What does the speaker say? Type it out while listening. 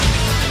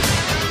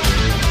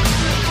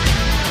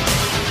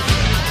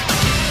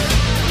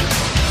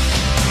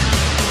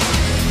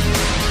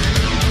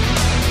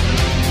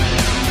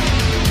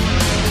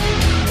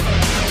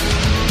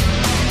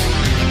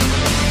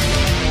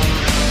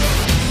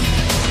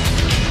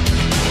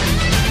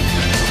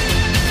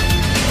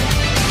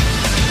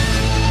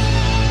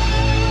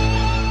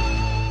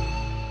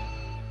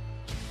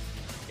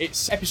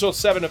It's episode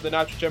 7 of the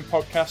Nitrogen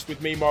podcast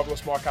with me,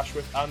 Marvellous Mark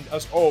Ashworth, and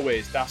as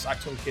always, Das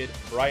Acton Kid,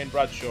 Brian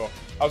Bradshaw.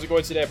 How's it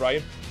going today,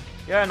 Brian?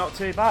 Yeah, not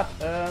too bad.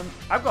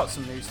 I've got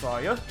some news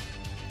for you.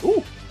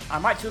 Ooh!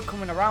 I'm actually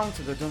coming around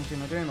to the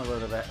Dungeon of Doom a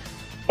little bit.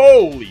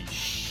 Holy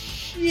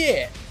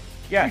shit!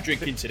 Yeah. You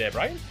drinking today,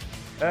 Brian?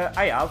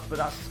 I have, but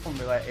that's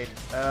unrelated.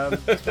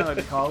 It's mainly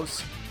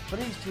because for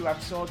these 2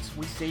 episodes,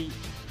 we see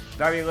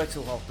very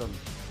little of them.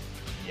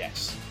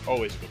 Yes,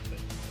 always a good thing.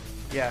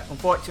 Yeah,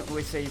 unfortunately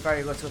we see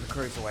very little of the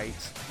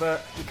cruiserweights,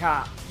 but you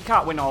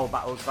can't win all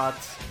battles,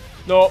 lads.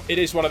 No, it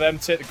is one of them.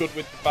 Take the good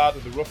with the bad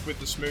and the rough with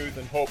the smooth,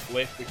 and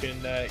hopefully we can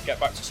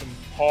get back to some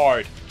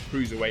hard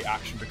cruiserweight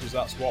action, because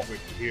that's what we're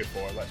here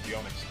for, let's be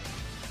honest.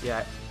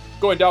 Yeah.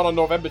 Going down on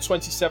November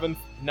 27th,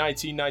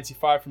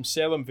 1995 from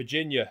Salem,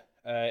 Virginia,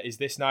 is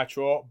this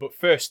Nitro. But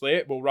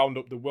firstly, we'll round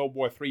up the World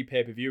War III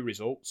pay-per-view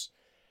results.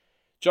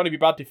 Johnny B.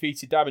 Bad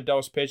defeated Diamond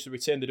Dallas Page to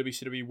retain the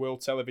WCW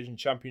World Television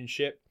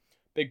Championship.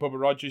 Big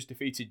Bubba Rogers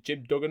defeated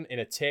Jim Duggan in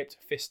a taped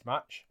fist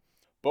match.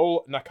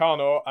 Bull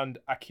Nakano and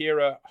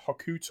Akira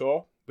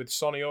Hokuto with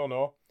Sonny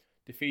Ono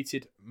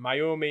defeated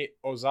Mayumi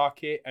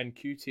Ozaki and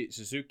Kyuta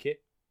Suzuki.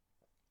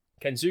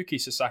 Kensuke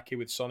Sasaki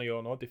with Sonny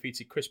Ono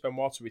defeated Chris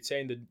Benoit to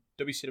retain the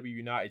WCW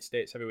United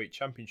States Heavyweight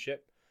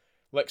Championship.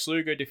 Lex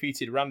Luger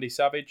defeated Randy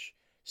Savage.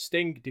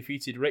 Sting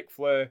defeated Ric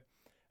Flair.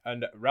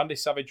 And Randy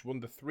Savage won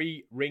the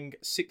 3-ring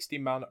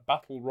 60-man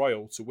Battle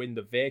Royal to win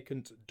the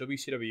vacant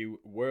WCW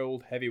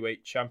World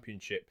Heavyweight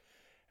Championship.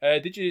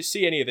 Did you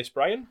see any of this,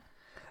 Brian?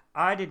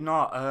 I did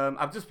not.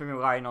 I've just been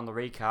relying on the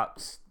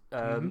recaps.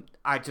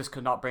 I just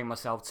could not bring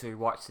myself to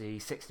watch the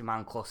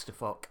 60-man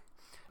clusterfuck.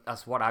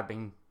 That's what I've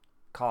been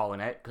calling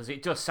it, because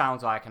it just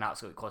sounds like an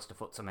absolute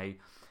clusterfuck to me.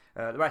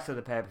 The rest of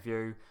the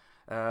pay-per-view,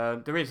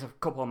 there is a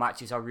couple of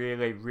matches I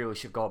really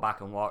should go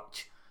back and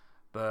watch.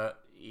 But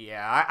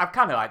yeah, I've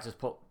kind of like just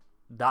put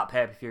that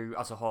pay-per-view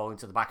as a whole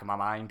into the back of my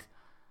mind.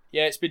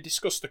 Yeah, it's been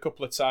discussed a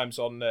couple of times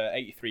on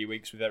 83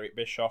 Weeks with Eric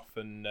Bischoff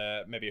and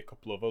maybe a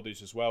couple of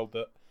others as well,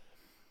 that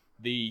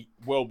the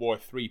World War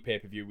III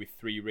pay-per-view with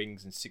 3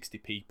 rings and 60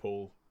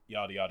 people,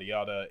 yada yada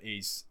yada,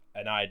 is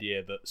an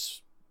idea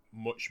that's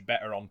much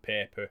better on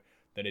paper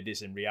than it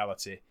is in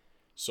reality.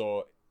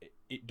 So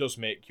it does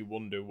make you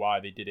wonder why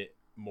they did it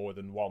more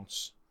than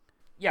once.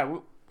 Yeah,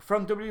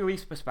 from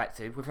WWE's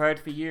perspective, we've heard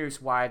for years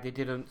why they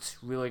didn't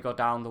really go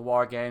down the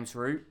War Games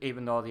route,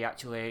 even though they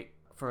actually,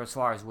 for as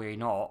far as we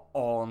know,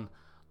 own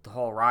the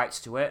whole rights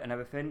to it and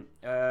everything.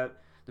 The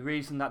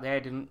reason that they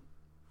didn't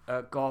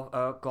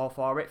go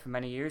for it for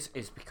many years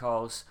is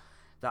because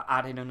that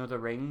adding another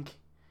ring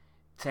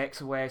takes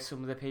away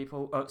some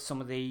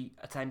of the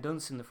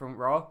attendance in the front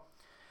row.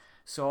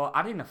 So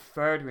adding a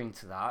 3rd ring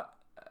to that,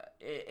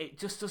 it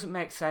just doesn't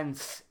make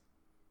sense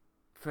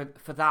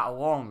for that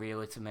alone,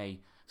 really, to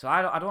me. So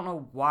I don't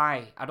know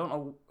why. I don't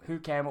know who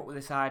came up with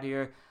this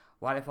idea,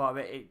 why they thought of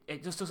it.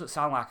 It just doesn't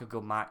sound like a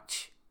good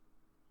match,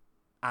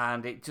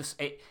 and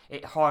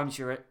it harms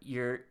your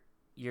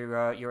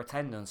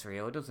attendance,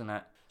 really, doesn't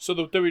it? So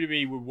the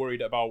WWE were worried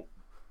about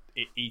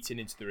it eating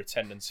into their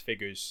attendance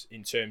figures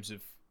in terms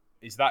of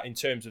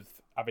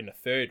having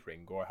a 3rd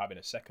ring or having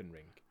a 2nd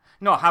ring?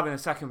 No, having a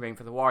 2nd ring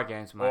for the War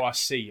Games match. Oh, I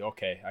see.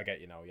 Okay, I get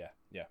you now. Yeah.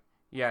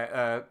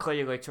 Yeah,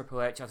 clearly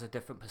Triple H has a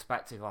different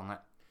perspective on it.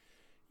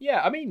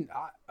 Yeah, I mean,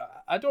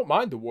 I don't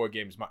mind the War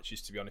Games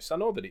matches, to be honest. I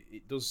know that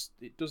it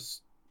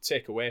does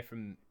take away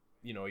from,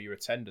 your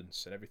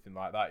attendance and everything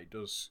like that. It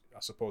does.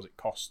 I suppose it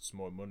costs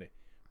more money,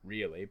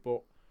 really.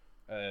 But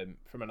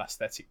from an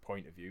aesthetic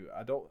point of view,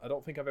 I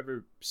don't think I've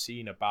ever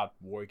seen a bad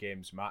War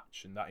Games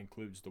match, and that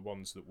includes the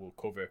ones that we'll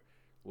cover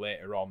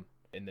later on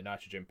in the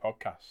Nitrogen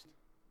podcast.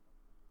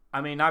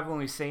 I mean, I've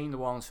only seen the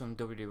ones from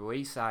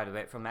WWE side of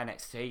it, from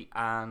NXT,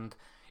 and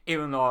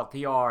even though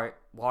they are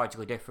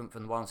largely different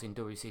from the ones in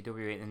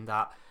WCW in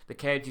that the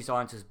cages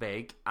aren't as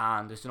big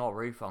and there's no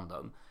roof on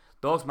them,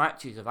 those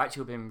matches have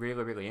actually been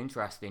really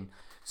interesting.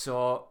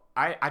 So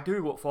I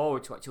do look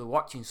forward to actually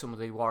watching some of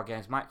the War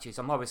Games matches.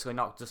 I'm obviously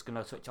not just going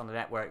to switch on the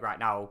network right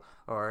now,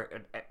 or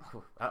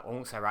I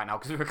won't say right now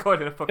because we're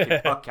recording a fucking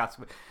podcast.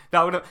 But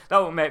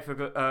that would make for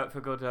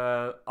good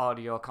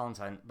audio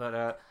content.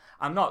 But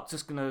I'm not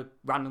just going to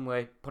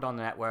randomly put on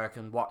the network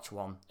and watch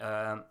one.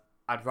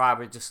 I'd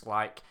rather just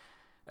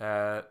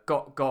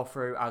go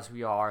through as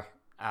we are,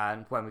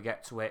 and when we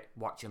get to it,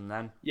 watch them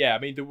then. Yeah, I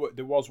mean,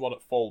 there was one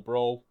at Fall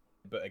Brawl,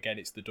 but again,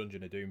 it's the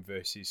Dungeon of Doom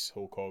versus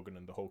Hulk Hogan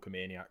and the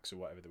Hulkamaniacs, or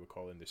whatever they were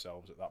calling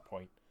themselves at that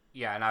point.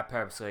 Yeah, and I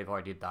purposely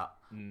avoided that.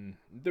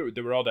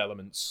 There were odd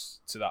elements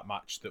to that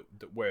match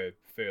that were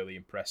fairly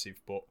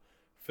impressive, but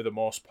for the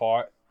most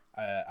part,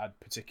 I'd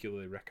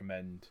particularly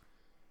recommend,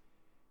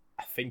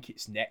 I think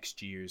it's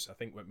next year's, I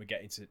think when we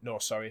get into, no,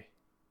 sorry,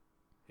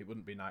 it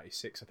wouldn't be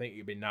 96, I think it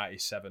would be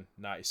 97.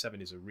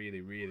 97 is a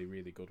really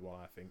good one,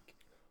 I think.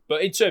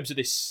 But in terms of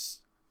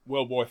this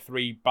World War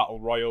III Battle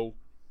Royal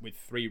with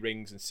 3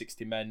 rings and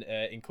 60 men,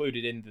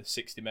 included in the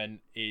 60 men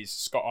is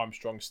Scott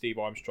Armstrong, Steve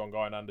Armstrong,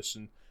 Arn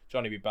Anderson,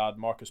 Johnny B. Bad,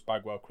 Marcus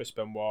Bagwell, Chris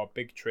Benoit,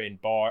 Big Train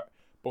Bart,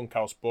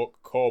 Bunkhouse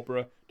Buck,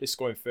 Cobra,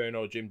 Disco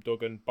Inferno, Jim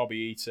Duggan, Bobby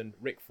Eaton,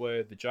 Ric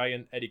Flair, The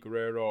Giant, Eddie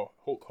Guerrero,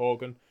 Hulk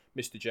Hogan,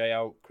 Mr.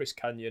 JL, Chris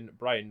Kanyon,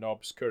 Brian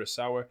Knobbs,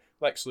 Kurosawa,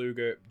 Lex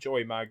Luger,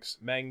 Joey Maggs,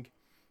 Meng,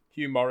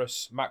 Hugh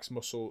Morris, Max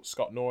Muscle,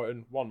 Scott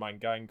Norton, One Man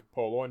Gang,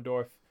 Paul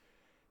Orndorff,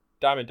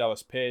 Diamond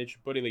Dallas Page,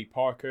 Buddy Lee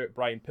Parker,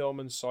 Brian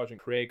Pillman,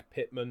 Sergeant Craig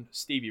Pittman,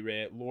 Stevie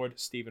Ray, Lord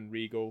Steven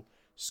Regal,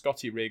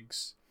 Scotty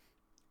Riggs,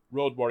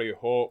 Road Warrior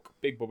Hawk,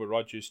 Big Bubba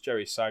Rogers,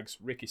 Jerry Saggs,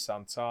 Ricky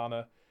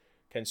Santana,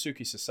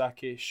 Kensuke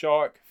Sasaki,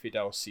 Shark,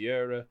 Fidel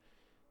Sierra,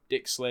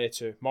 Dick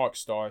Slater, Mark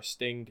Starr,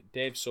 Sting,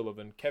 Dave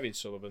Sullivan, Kevin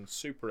Sullivan,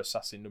 Super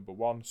Assassin number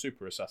 1,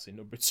 Super Assassin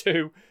number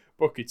 2,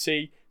 Booker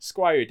T,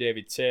 Squire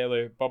David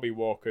Taylor, Bobby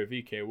Walker,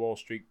 VK Wall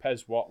Street,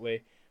 Pez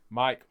Watley,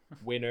 Mike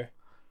Winner,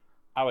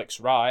 Alex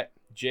Wright,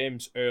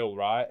 James Earl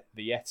Wright,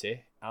 The Yeti,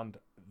 and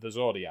The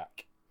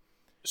Zodiac.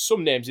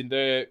 Some names in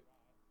there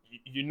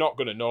you're not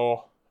going to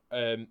know.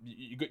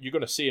 You're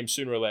going to see them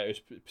sooner or later,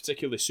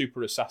 particularly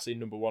Super Assassin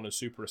number 1 and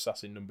Super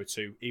Assassin number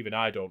 2. Even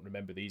I don't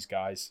remember these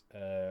guys.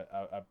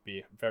 I'd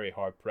be very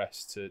hard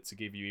pressed to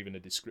give you even a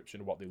description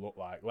of what they look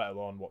like, let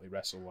alone what they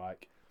wrestle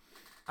like.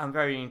 I'm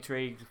very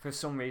intrigued. For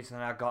some reason,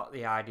 I got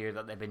the idea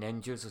that they'd be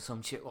ninjas or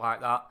some shit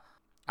like that.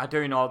 I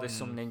do know there's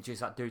some ninjas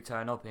that do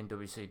turn up in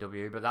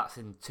WCW, but that's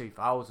in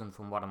 2000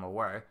 from what I'm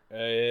aware.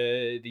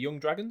 The Young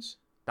Dragons?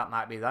 That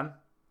might be them.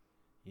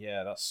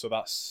 Yeah,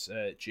 that's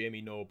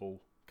Jamie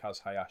Noble,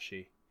 Kaz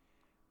Hayashi,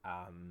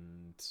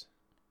 and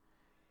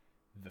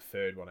the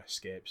third one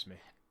escapes me.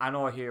 I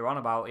know who you're on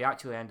about. He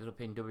actually ended up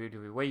in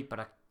WWE, but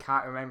I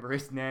can't remember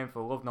his name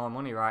for love nor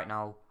money right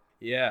now.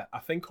 Yeah, I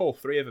think all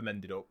three of them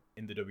ended up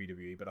in the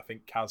WWE, but I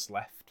think Kaz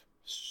left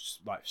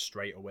like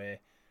straight away,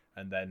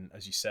 and then,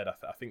 as you said,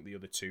 I think the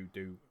other two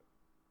do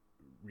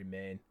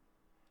remain.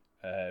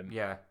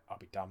 Yeah, I'll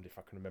be damned if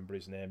I can remember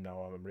his name now.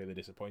 I'm really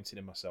disappointed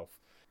in myself.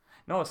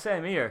 No,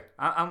 same here.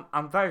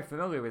 I'm very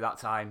familiar with that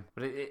time,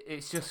 but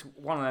it's just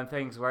one of them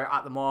things where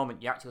at the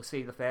moment you actually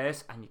see the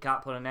face and you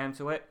can't put a name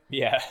to it.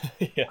 Yeah.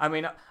 Yeah. I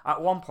mean,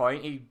 at one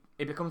point he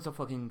becomes a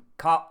fucking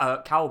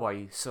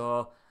cowboy,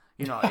 so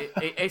you know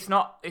it's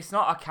not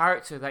a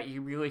character that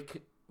you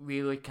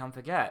really can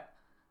forget.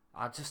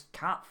 I just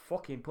can't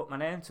fucking put my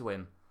name to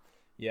him.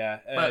 Yeah,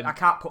 but I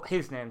can't put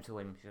his name to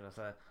him, should I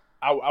say?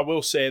 I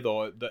will say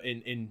though that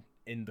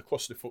in the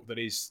clusterfuck that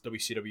is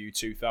WCW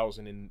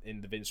 2000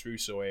 in the Vince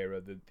Russo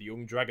era, the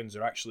Young Dragons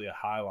are actually a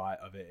highlight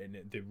of it, and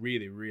they're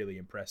really, really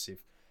impressive.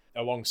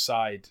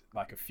 Alongside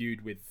like a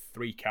feud with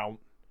 3 Count,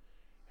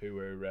 who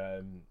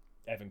were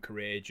Evan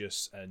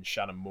Courageous and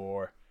Shannon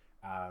Moore,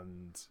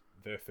 and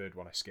their third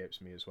one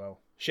escapes me as well.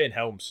 Shane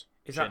Helms.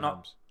 Is that not?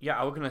 Helms. Yeah,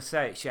 I was gonna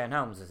say it's Shane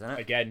Helms, isn't it?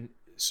 Again,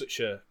 such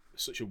a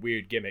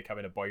weird gimmick,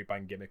 having a boy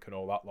band gimmick and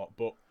all that lot,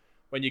 but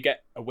when you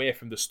get away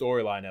from the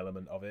storyline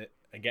element of it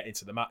and get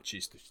into the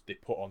matches, they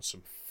put on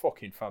some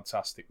fucking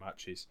fantastic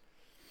matches.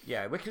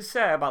 Yeah, we can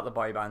say about the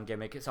boy band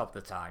gimmick, it's of the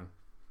time.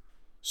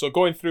 So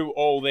going through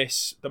all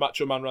this, the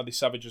Macho Man Randy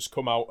Savage has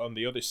come out on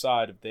the other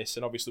side of this,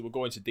 and obviously we'll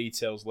go into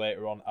details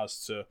later on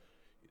as to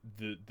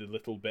the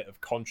little bit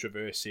of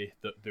controversy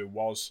that there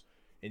was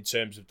in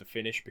terms of the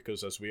finish,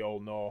 because as we all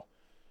know,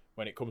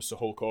 when it comes to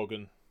Hulk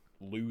Hogan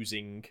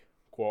losing,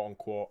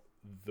 quote-unquote,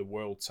 the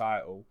world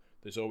title,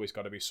 there's always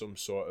got to be some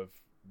sort of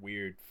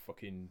weird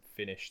fucking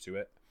finish to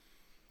it.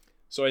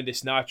 So in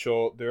this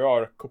Nitro, there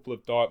are a couple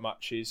of dark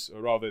matches,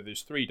 or rather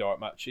there's 3 dark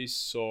matches.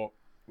 So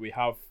we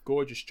have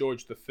Gorgeous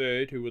George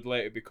III, who would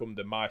later become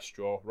the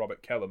Maestro,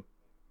 Robert Kellum.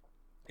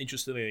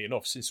 Interestingly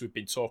enough, since we've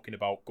been talking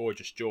about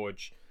Gorgeous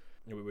George,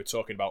 and we were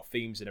talking about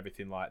themes and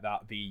everything like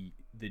that, the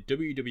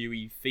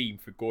WWE theme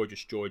for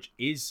Gorgeous George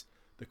is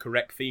the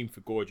correct theme for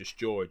Gorgeous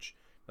George.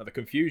 Now the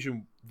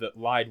confusion that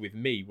lied with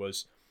me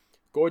was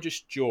Gorgeous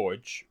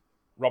George,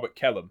 Robert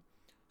Kellum,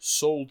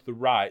 sold the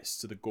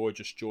rights to the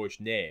Gorgeous George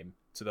name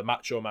to the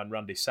Macho Man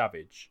Randy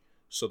Savage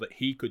so that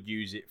he could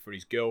use it for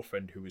his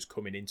girlfriend who was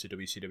coming into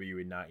WCW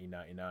in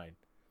 1999.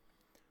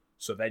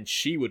 So then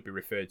she would be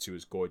referred to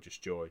as Gorgeous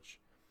George.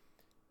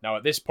 Now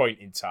at this point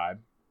in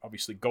time,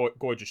 obviously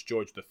Gorgeous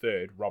George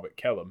III, Robert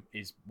Kellum,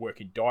 is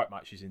working dark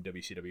matches in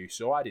WCW,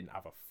 so I didn't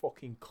have a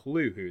fucking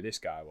clue who this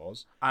guy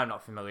was. I'm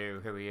not familiar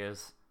with who he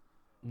is.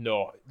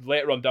 No,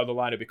 later on down the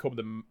line, he'll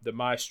become the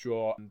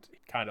Maestro and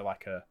kind of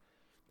like a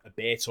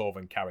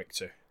Beethoven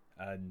character,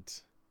 and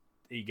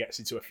he gets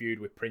into a feud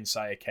with Prince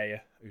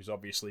Iaukea, who's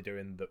obviously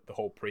doing the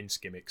whole Prince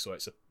gimmick. So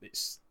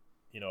it's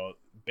you know,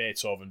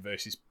 Beethoven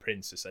versus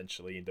Prince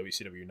essentially in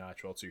WCW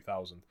Nitro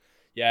 2000.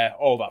 Yeah,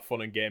 all that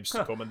fun and games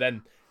to come, and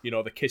then you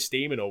know the Kiss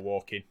Demon will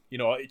walk in. You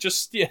know, it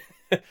just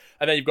and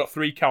then you've got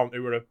 3 Count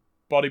who were a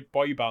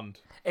boy band.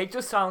 It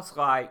just sounds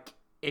like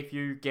if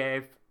you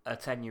gave a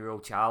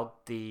 10-year-old child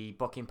the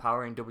booking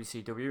power in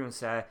WCW and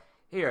say,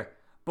 here,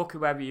 book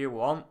whoever you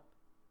want.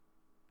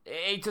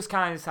 It just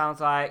kind of sounds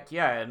like,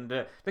 yeah, and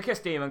the Kiss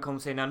Demon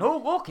comes in and, oh,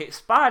 look, it's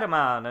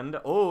Spider-Man, and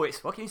oh, it's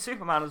fucking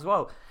Superman as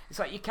well. It's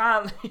like, you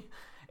can't,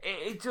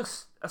 it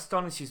just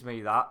astonishes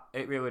me that,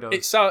 it really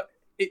does.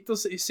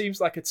 It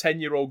seems like a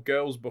 10-year-old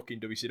girl's book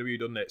in WCW,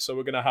 doesn't it? So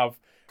we're gonna have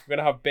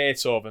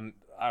Beethoven,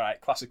 all right,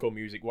 classical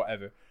music,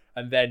 whatever,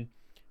 and then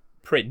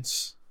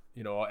Prince.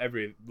 You know,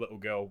 every little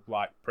girl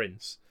liked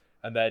Prince.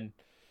 And then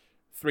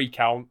 3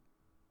 Count.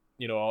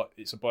 You know,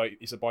 it's a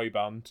boy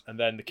band, and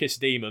then the Kiss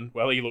Demon.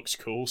 Well, he looks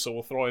cool, so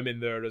we'll throw him in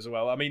there as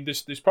well. I mean,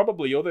 there's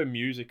probably other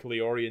musically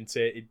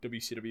orientated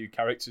WCW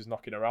characters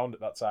knocking around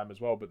at that time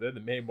as well, but they're the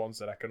main ones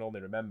that I can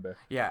only remember.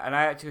 Yeah, and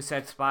I actually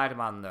said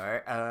Spider-Man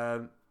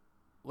there.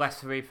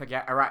 Lest we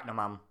forget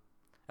Arachnoman,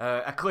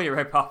 a clear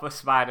rip-off of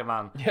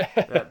Spider-Man.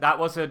 Yeah, that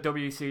was a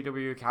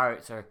WCW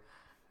character.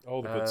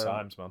 all the good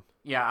times, man.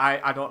 Yeah,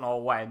 I don't know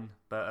when,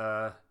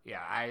 but yeah,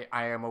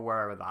 I am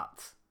aware of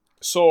that.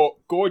 So,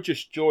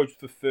 Gorgeous George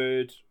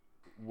III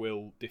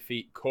will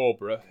defeat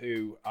Cobra,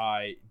 who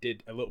I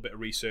did a little bit of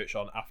research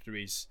on after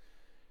his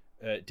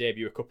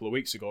debut a couple of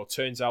weeks ago.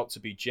 Turns out to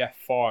be Jeff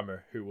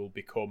Farmer, who will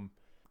become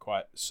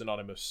quite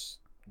synonymous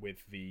with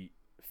the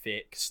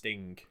fake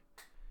Sting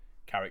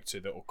character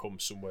that will come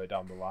somewhere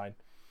down the line.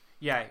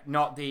 Yeah,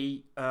 not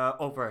the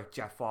other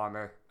Jeff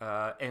Farmer,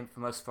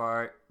 infamous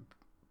for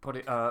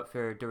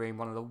doing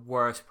one of the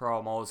worst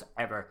promos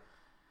ever.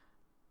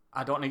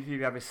 I don't know if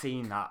you've ever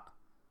seen that.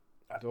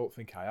 I don't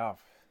think I have.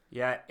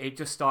 Yeah, it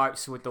just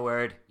starts with the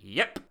word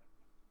 "yep."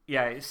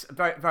 Yeah, it's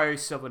very very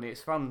southern.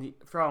 It's from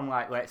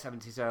like late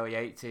 70s, early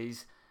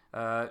 80s.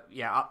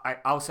 Yeah,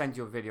 I'll send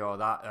you a video of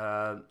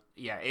that.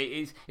 Yeah,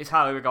 it's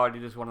highly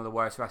regarded as one of the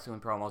worst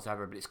wrestling promos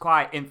ever, but it's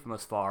quite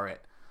infamous for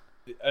it.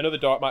 Another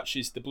dark match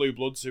is the Blue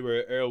Bloods, who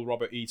are Earl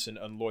Robert Eaton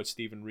and Lloyd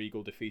Stephen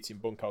Regal, defeating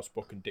Bunkhouse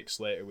Buck and Dick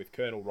Slater with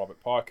Colonel Robert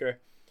Parker.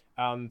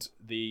 And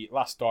the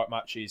last dark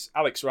match is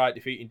Alex Wright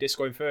defeating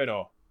Disco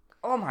Inferno.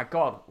 Oh my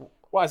god.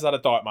 Why is that a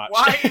dark match?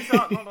 Why is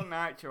that not a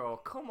Nitro?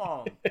 Come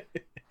on.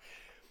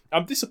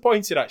 I'm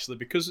disappointed, actually,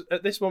 because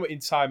at this moment in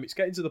time, it's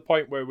getting to the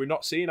point where we're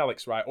not seeing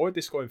Alex Wright or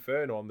Disco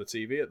Inferno on the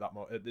TV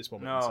at this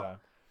moment in time.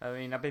 I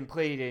mean, I've been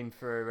pleading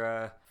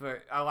for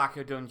a lack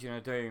of Dungeon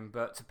of Doom,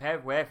 but to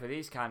pave way for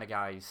these kind of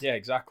guys. Yeah,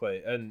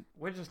 exactly. And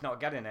we're just not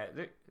getting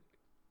it.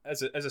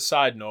 As a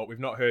side note, we've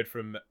not heard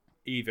from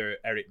either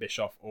Eric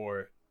Bischoff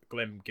or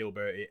Glenn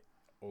Gilbert,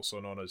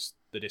 also known as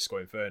the Disco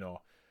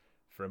Inferno,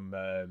 from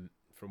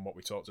what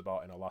we talked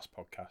about in our last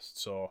podcast.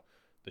 So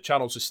the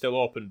channels are still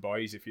open,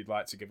 boys, if you'd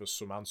like to give us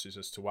some answers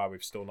as to why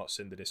we've still not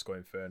seen the Disco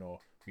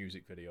Inferno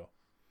music video.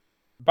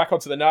 Back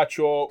onto the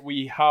Nitro,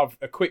 we have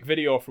a quick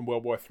video from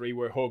World War III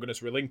where Hogan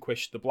has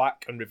relinquished the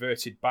black and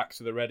reverted back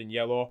to the red and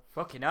yellow.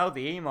 Fucking hell,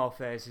 the emo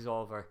phase is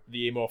over.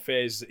 The emo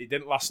phase, it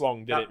didn't last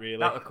long, did it, really?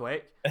 That was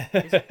quick.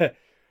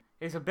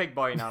 He's a big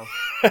boy now.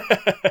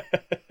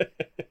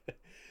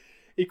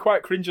 He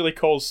quite cringily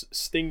calls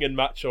Sting and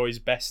Macho his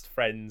best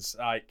friends.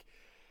 Like,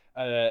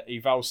 he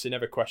vows to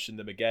never question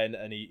them again,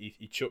 and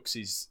he chucks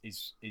his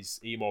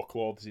emo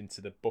clothes into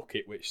the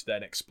bucket, which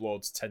then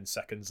explodes 10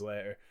 seconds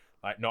later,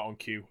 like not on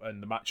cue,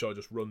 and the Macho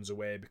just runs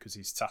away because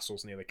his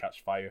tassels nearly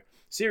catch fire.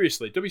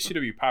 Seriously,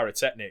 WCW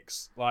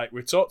pyrotechnics. Like,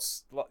 we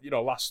talked,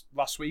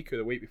 last week or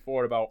the week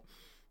before about,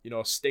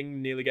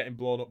 Sting nearly getting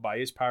blown up by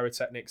his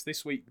pyrotechnics.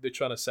 This week they're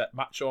trying to set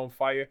Macho on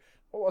fire.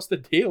 Well, what's the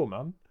deal,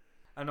 man?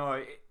 I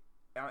know.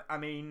 I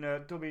mean,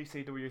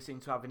 WCW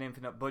seems to have an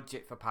infinite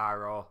budget for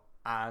pyro,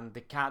 and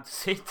they can't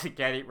seem to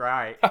get it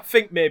right. I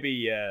think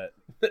maybe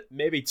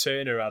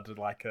Turner had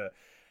like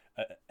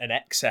an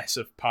excess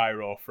of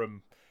pyro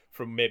from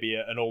maybe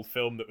an old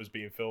film that was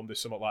being filmed or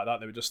something like that.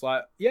 They were just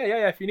like,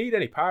 yeah, if you need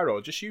any pyro,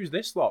 just use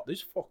this lot.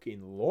 There's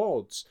fucking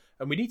loads.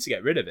 And we need to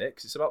get rid of it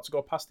because it's about to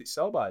go past its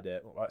sell-by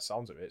date. Well, it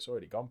sounds of it. It's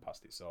already gone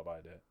past its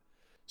sell-by date.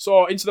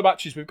 So into the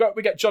matches, we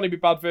get Johnny B.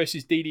 Bad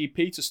versus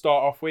DDP to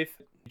start off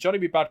with. Johnny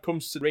B. Bad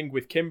comes to the ring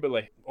with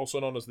Kimberly, also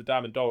known as the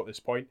Diamond Doll at this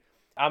point,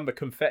 and the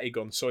confetti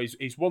gun. So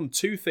he's won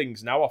 2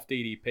 things now off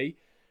DDP.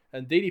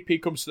 And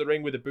DDP comes to the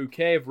ring with a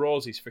bouquet of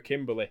roses for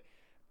Kimberly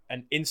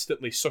and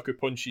instantly sucker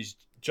punches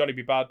Johnny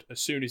B. Bad as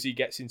soon as he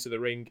gets into the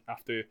ring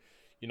after,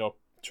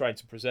 trying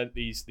to present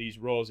these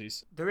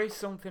roses. There is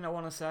something I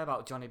want to say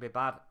about Johnny B.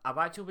 Bad. I've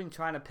actually been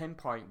trying to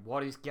pinpoint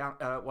what his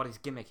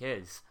gimmick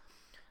is.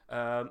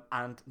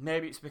 And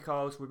maybe it's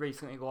because we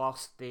recently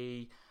lost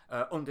the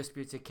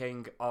undisputed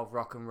king of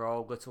rock and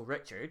roll, Little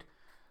Richard.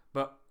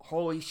 But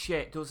holy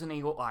shit, doesn't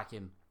he look like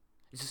him?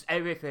 It's just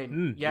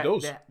everything. He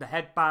does. The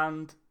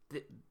headband,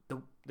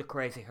 the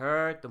crazy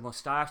hair, the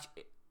moustache.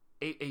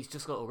 He's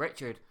just Little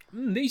Richard.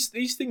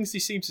 These things, they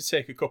seem to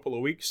take a couple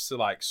of weeks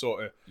to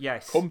sort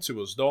of come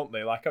to us, don't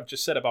they? Like I've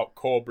just said about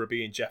Cobra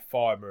being Jeff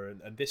Farmer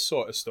and this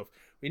sort of stuff.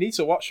 We need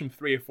to watch them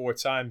 3 or 4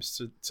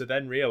 times to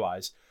then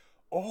realise,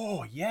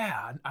 oh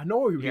yeah, I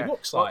know who he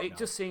looks like. It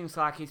just seems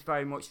like he's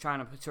very much trying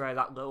to portray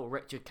that Little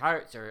Richard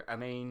character. I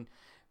mean,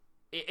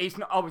 he's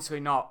not obviously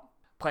not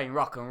playing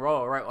rock and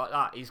roll right like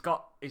that. He's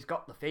got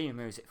the theme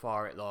music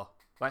for it though.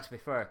 Let's be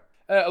fair.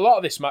 A lot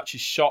of this match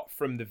is shot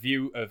from the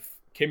view of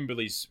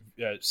Kimberly's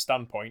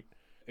standpoint,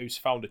 who's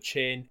found a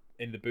chain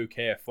in the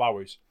bouquet of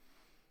flowers.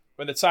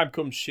 When the time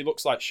comes, she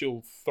looks like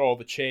she'll throw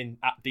the chain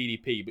at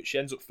DDP, but she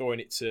ends up throwing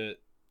it to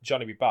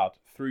Johnny B. Bad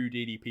through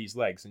DDP's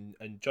legs,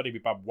 and Johnny B.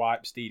 Bad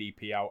wipes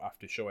DDP out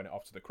after showing it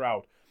off to the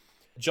crowd.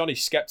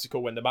 Johnny's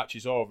sceptical when the match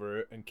is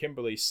over, and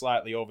Kimberly's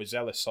slightly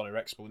overzealous on her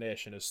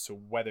explanation as to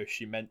whether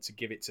she meant to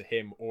give it to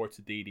him or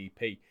to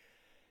DDP.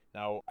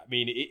 Now, I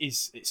mean,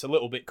 it's a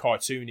little bit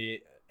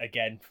cartoony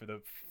again for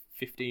the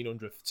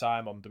 1500th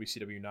time on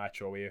WCW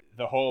Nitro here.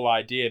 The whole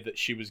idea that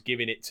she was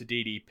giving it to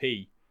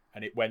DDP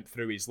and it went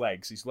through his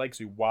legs. His legs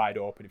were wide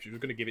open. If she was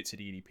going to give it to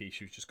DDP,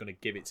 she was just going to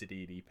give it to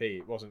DDP.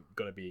 It wasn't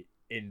going to be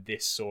in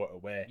this sort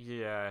of way.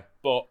 Yeah.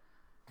 But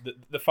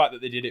the fact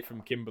that they did it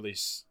from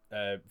Kimberly's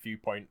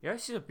viewpoint. Yeah,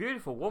 she's a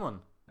beautiful woman.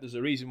 There's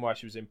a reason why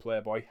she was in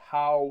Playboy.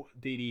 How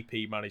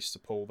DDP managed to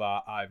pull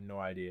that, I have no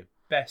idea.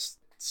 Best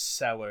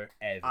seller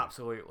ever.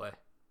 Absolutely.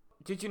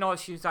 Did you know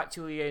she was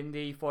actually in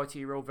the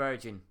 40-Year-Old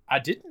Virgin? I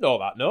didn't know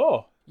that,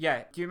 no.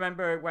 Yeah, do you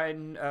remember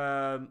when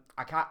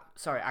I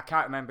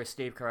can't remember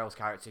Steve Carell's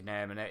character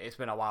name, and it's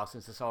been a while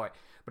since I saw it,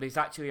 but he's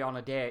actually on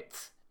a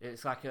date.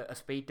 It's like a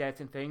speed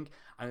dating thing,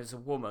 and there's a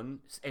woman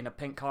in a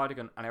pink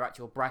cardigan, and her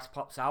actual breast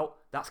pops out.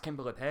 That's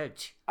Kimberly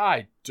Page.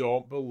 I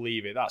don't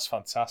believe it. That's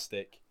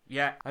fantastic.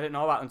 Yeah, I didn't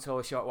know that until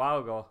a short while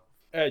ago.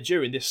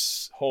 During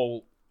this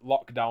whole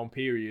lockdown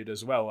period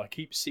as well, I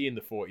keep seeing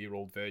the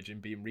 40-Year-Old Virgin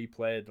being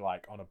replayed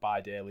like on a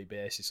bi-daily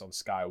basis on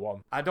Sky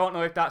One. I don't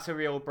know if that's a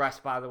real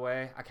breast, by the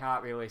way. I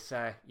can't really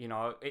say. You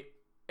know,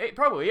 it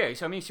probably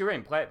is. I mean, she was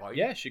in Playboy.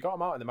 Yeah, she got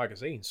them out in the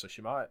magazine, so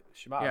she might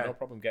have no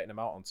problem getting them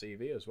out on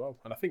TV as well.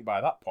 And I think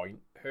by that point,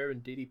 her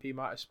and DDP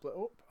might have split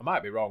up. I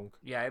might be wrong.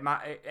 Yeah, it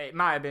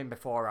might have been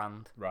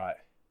beforehand. Right.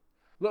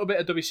 A little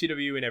bit of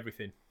WCW in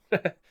everything.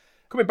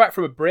 Coming back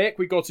from a break,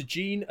 we go to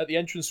Gene at the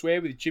entranceway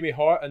with Jimmy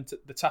Hart and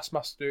the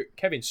Taskmaster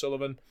Kevin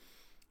Sullivan.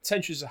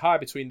 Tensions are high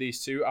between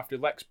these two after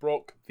Lex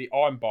broke the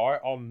armbar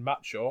on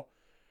Macho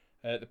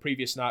the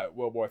previous night at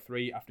World War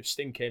III after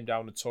Sting came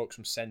down and talked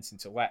some sense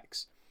into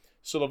Lex.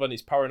 Sullivan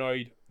is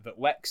paranoid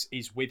that Lex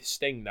is with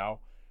Sting now,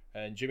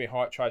 and Jimmy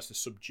Hart tries to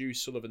subdue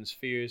Sullivan's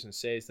fears and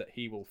says that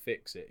he will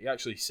fix it.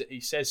 He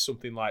says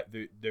something like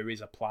there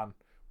is a plan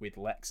with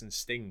Lex and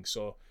Sting,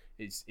 so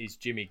is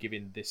Jimmy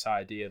giving this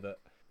idea that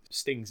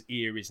Sting's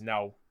ear is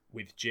now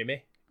with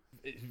Jimmy?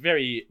 It's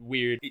very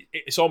weird.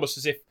 It's almost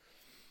as if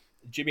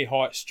Jimmy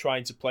Hart's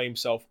trying to play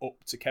himself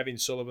up to Kevin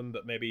Sullivan,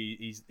 that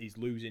maybe he's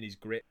losing his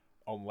grip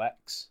on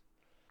Lex.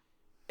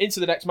 Into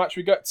the next match,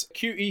 we got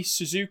QE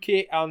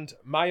Suzuki and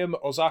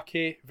Mayumi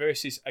Ozaki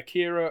versus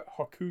Akira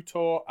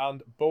Hokuto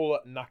and Bull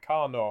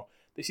Nakano.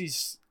 This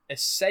is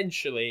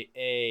essentially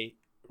a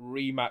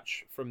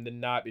rematch from the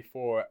night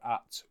before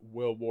at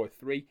World War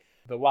III,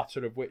 the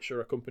latter of which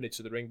are accompanied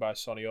to the ring by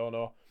Sonny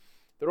Ono.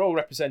 They're all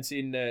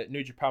representing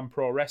New Japan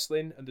Pro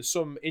Wrestling, and there's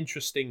some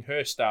interesting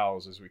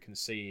hairstyles, as we can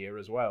see here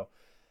as well.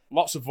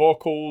 Lots of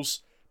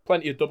vocals,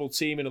 plenty of double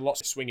teaming, and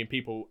lots of swinging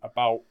people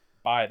about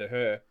by the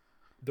hair.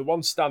 The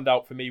one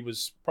standout for me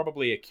was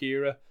probably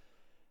Akira.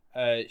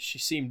 She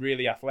seemed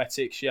really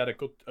athletic. She had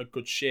a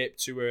good shape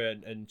to her,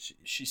 and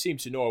she seemed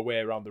to know her way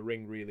around the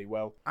ring really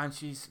well. And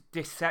she's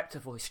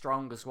deceptively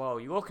strong as well.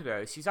 You look at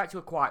her, she's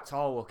actually quite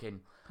tall looking.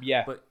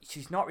 Yeah. But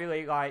she's not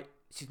really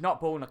she's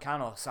not Bull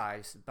Nakano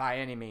size by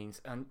any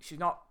means, and she's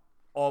not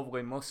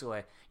overly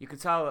muscly. You can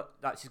tell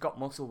that she's got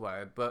muscle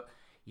there, but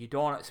you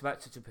don't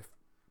expect her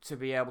to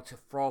be able to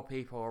throw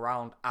people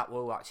around at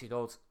will like she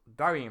does.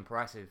 Very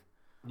impressive.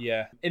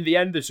 Yeah. In the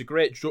end, there's a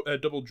great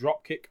double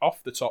drop kick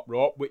off the top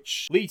rope,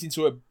 which leads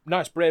into a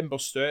nice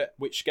brainbuster,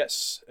 which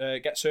gets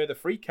her the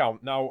free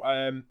count. Now,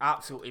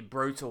 absolutely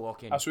brutal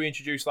looking. As we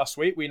introduced last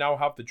week, we now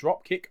have the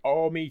drop kick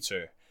or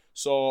meter.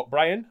 So,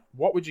 Brian,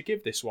 what would you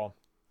give this one?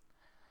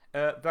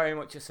 Very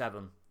much a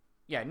 7.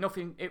 Yeah,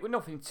 it was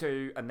nothing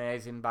too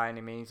amazing by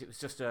any means. It was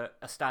just a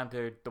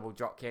standard double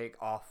drop kick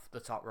off the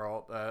top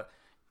rope.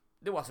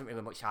 There wasn't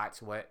really much height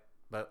to it,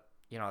 but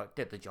it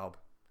did the job,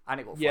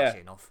 and it was flashy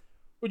enough.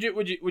 Would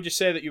you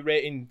say that your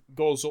rating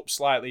goes up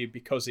slightly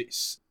because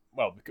it's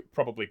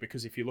probably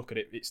because if you look at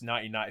it, it's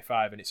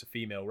 1995 and it's a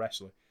female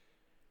wrestler?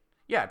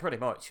 Yeah, pretty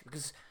much,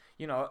 because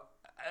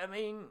I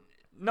mean,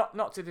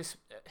 not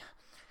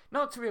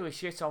to really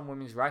shit on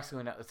women's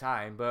wrestling at the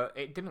time, but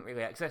it didn't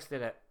really exist,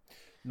 did it?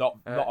 Not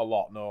a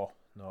lot, no.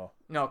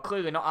 No,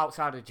 clearly not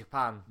outside of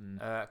Japan.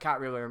 I can't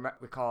really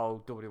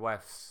recall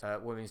WWF's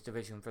women's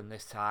division from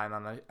this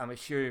time. I'm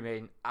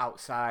assuming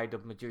outside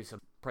of Medusa,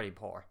 pretty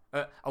poor.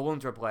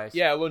 Alundra Blaze.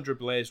 Yeah, Alundra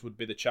Blaze would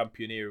be the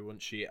champion here,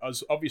 wouldn't she?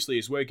 As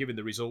we're given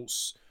the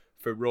results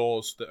for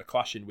Raws that are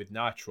clashing with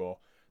Nitro,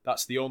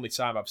 that's the only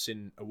time I've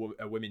seen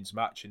a women's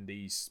match in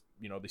these.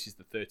 This is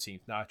the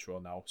 13th Nitro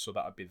now, so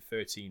that would be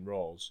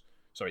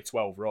the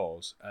 12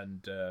 Raws,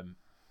 and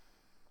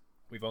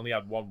we've only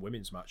had one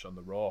women's match on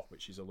the Raw,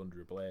 which is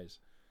Alundra Blaze.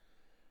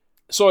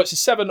 So it's a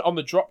 7 on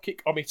the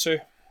dropkick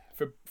ometer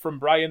from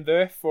Brian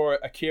there for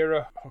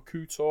Akira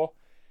Hokuto,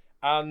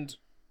 and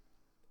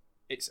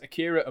it's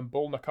Akira and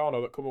Bull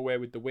Nakano that come away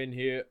with the win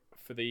here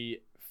for the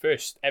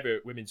first ever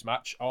women's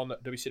match on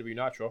WCW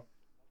Nitro.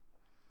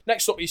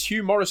 Next up is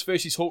Hugh Morris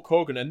versus Hulk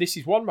Hogan, and this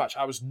is one match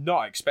I was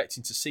not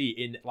expecting to see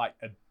in like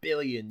a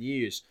billion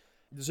years.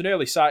 There's an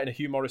early sighting of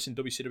Hugh Morris in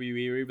WCW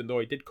here, even though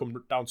he did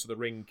come down to the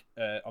ring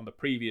on the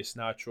previous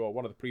Nitro,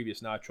 one of the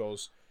previous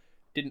Nitros.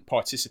 Didn't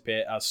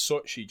participate as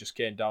such, he just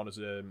came down as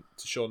to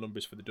show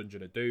numbers for the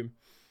Dungeon of Doom.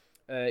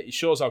 He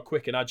shows how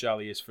quick and agile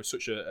he is for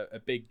such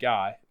a big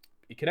guy.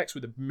 He connects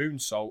with a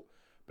moonsault,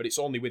 but it's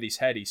only with his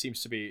head. He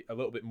seems to be a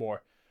little bit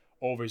more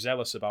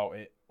overzealous about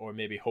it, or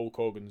maybe Hulk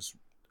Hogan's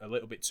a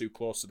little bit too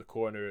close to the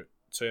corner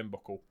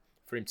turnbuckle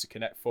for him to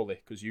connect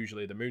fully, because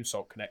usually the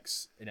moonsault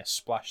connects in a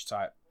splash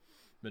type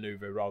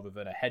maneuver rather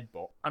than a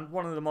headbutt. And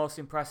one of the most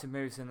impressive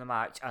moves in the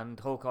match, and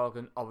Hulk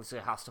Hogan obviously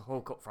has to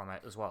Hulk up from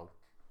it as well.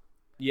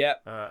 Yeah.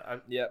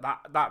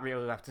 That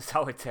really left a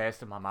sour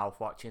taste in my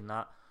mouth watching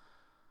that.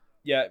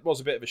 Yeah, it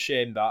was a bit of a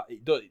shame that,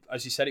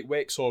 as you said, it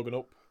wakes Hogan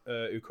up,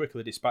 who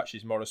quickly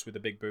dispatches Morris with a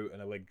big boot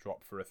and a leg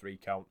drop for a 3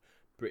 count.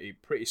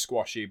 Pretty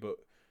squashy, but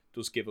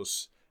does give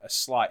us a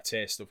slight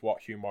taste of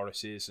what Hugh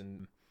Morris is,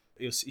 and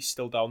he's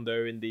still down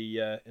there in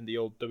the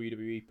old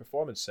WWE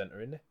Performance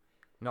Center, isn't he?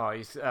 No,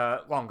 he's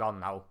long gone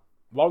now.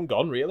 Long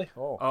gone, really?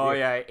 Oh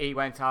yeah, he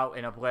went out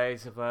in a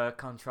blaze of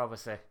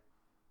controversy.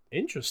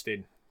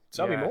 Interesting.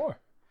 Tell me more.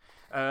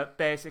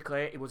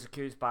 Basically, he was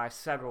accused by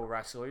several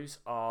wrestlers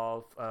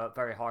of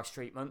very harsh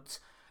treatment.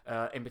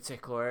 In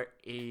particular,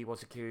 he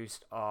was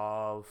accused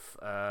of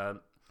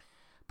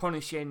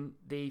punishing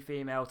the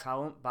female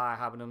talent by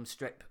having them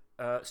stripped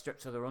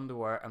of their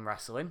underwear and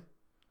wrestling.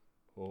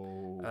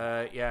 Oh.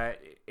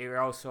 He was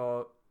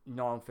also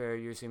known for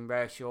using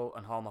racial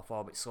and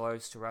homophobic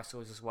slurs to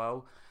wrestlers as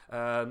well.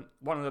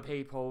 One of the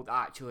people that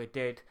actually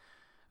did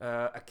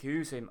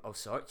accuse him of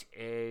such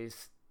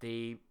is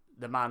the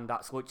man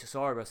that's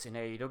Luchasaurus in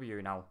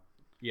AEW now.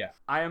 Yeah.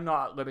 I am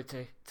not at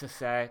liberty to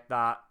say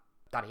that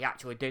he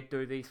actually did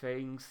do these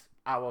things.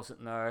 I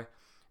wasn't there.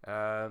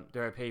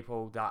 There are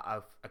people that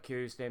have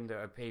accused him.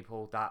 There are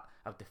people that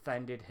have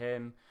defended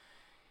him.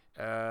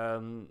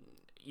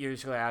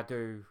 Usually I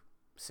do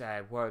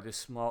say, where there's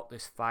smoke,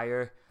 there's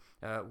fire.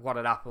 What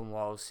had happened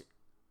was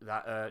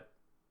that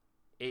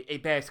he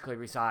basically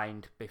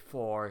resigned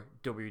before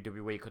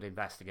WWE could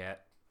investigate.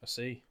 I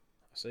see.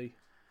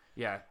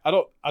 Yeah. I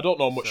don't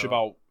know much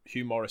about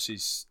Hugh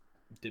Morris's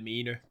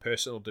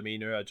personal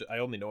demeanour. I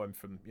only know him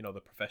from, the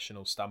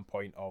professional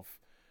standpoint of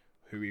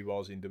who he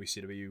was in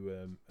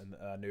WCW, and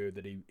I knew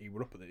that he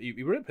were up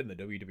in the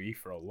WWE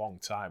for a long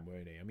time,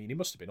 weren't he? I mean, he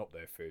must have been up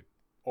there for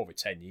over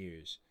 10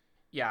 years.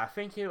 Yeah, I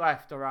think he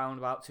left around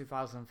about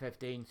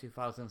 2015,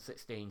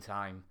 2016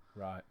 time.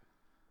 Right.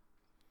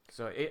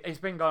 So it's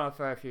been going on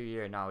for a few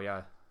years now,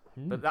 yeah.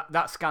 But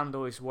that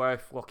scandal is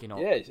worth looking up.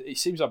 Yeah, it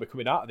seems like we're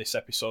coming out of this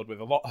episode with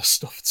a lot of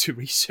stuff to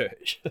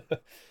research.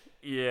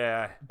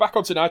 Yeah. Back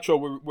onto Nitro,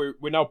 we're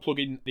now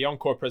plugging the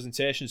encore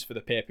presentations for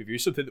the pay-per-view,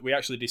 something that we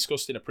actually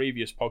discussed in a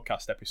previous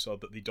podcast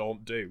episode that they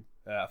don't do.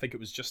 I think it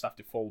was just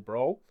after Full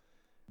Brawl.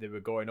 They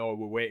were going, we're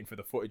waiting for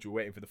the footage,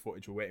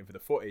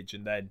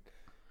 and then,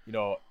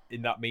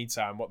 in that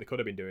meantime, what they could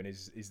have been doing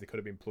is they could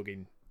have been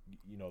plugging,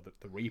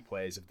 the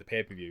replays of the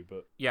pay-per-view.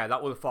 But yeah,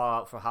 that would have fallen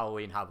out for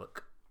Halloween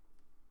Havoc.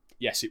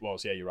 Yes, it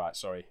was. Yeah, you're right.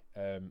 Sorry.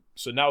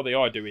 So now they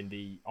are doing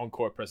the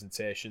encore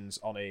presentations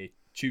on a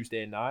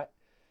Tuesday night.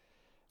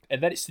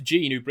 And then it's the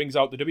Gene who brings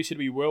out the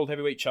WCW World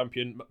Heavyweight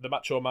Champion, the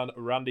Macho Man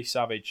Randy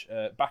Savage,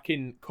 back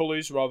in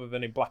colours rather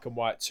than in black and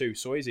white too,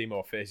 so his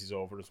emo face is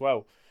over as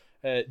well.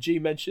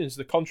 Gene mentions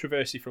the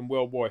controversy from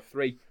World War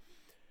III,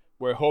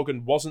 where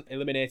Hogan wasn't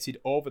eliminated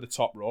over the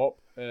top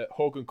rope.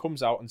 Hogan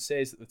comes out and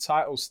says that the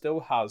title still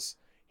has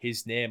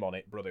his name on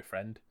it, brother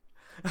friend.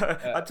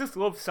 I just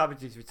love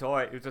Savage's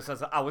retort. It just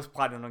says, I was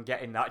planning on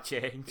getting that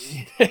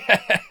changed.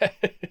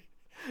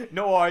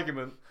 No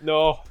argument.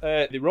 No,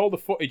 they roll the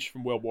footage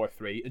from World War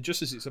III, and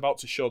just as it's about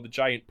to show the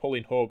Giant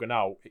pulling Hogan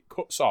out, it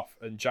cuts off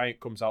and Giant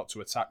comes out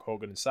to attack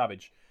Hogan and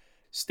Savage.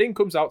 Sting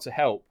comes out to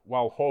help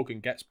while Hogan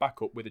gets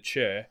back up with a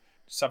chair.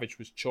 Savage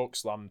was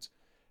chokeslammed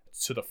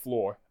to the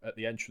floor at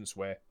the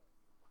entranceway.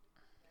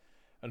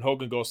 And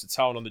Hogan goes to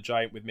town on the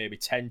Giant with maybe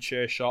 10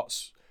 chair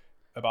shots,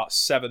 about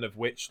 7 of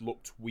which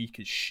looked weak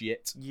as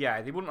shit.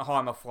 Yeah, they wouldn't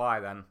harm a fly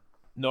then.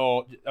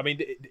 No, I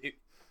mean,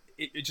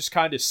 it just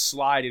kind of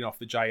sliding off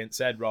the Giant's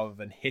head rather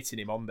than hitting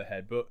him on the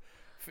head. But,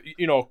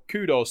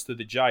 kudos to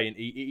the Giant.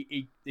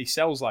 He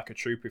sells like a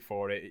trooper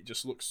for it. It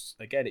just looks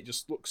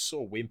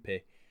so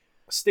wimpy.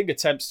 Sting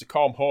attempts to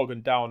calm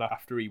Hogan down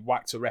after he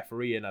whacked a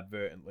referee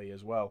inadvertently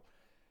as well.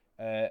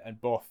 And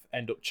both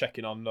end up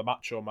checking on the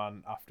Macho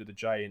Man after the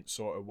Giant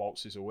sort of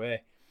waltzes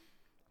away.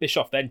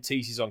 Bischoff then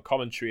teases on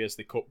commentary as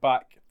they cut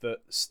back that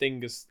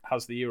Sting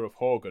has the ear of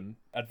Hogan,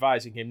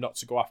 advising him not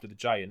to go after the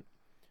Giant.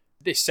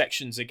 This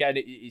section's again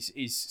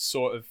is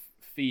sort of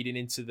feeding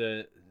into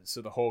the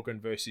Hogan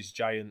versus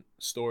Giant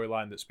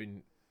storyline that's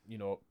been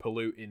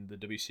polluting the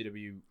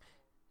WCW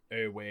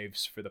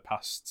airwaves for the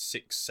past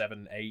 6,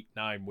 7, 8,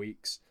 9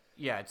 weeks.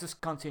 Yeah,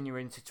 just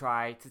continuing to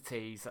try to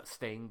tease that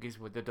Sting is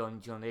with the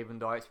Dungeon, even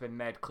though it's been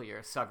made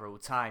clear several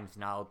times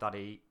now that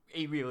he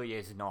really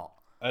is not.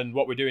 And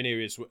what we're doing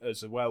here is,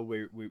 as well,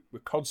 we're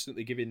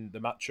constantly giving the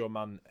Macho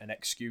Man an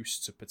excuse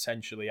to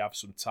potentially have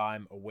some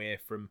time away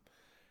from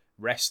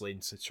wrestling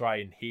to try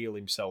and heal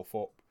himself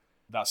up.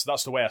 That's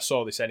the way I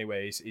saw this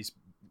anyway, is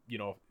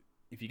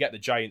if you get the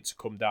Giant to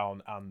come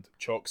down and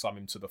chokeslam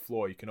him to the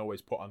floor, you can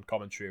always put on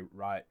commentary,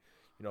 right,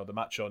 the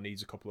Macho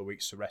needs a couple of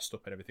weeks to rest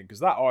up and everything,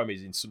 because that arm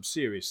is in some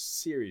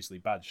seriously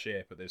bad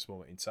shape at this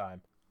moment in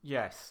time.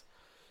 Yes.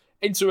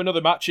 Into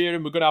another match here,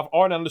 and we're going to have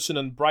Arn Anderson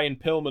and Brian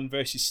Pillman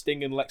versus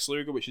Sting and Lex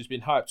Luger, which has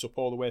been hyped up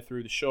all the way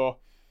through the show.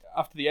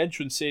 After the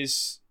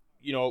entrances,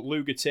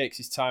 Luger takes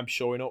his time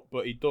showing up,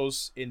 but he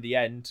does in the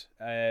end.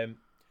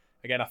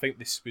 Again, I think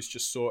this was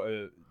just sort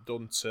of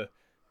done to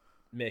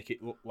make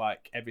it look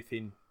like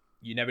everything.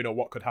 You never know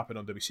what could happen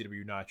on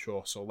WCW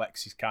Nitro, so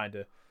Lex is kind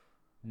of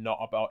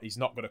he's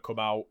not going to come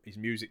out, his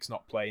music's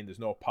not playing, there's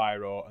no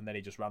pyro, and then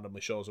he just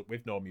randomly shows up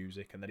with no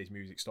music, and then his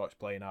music starts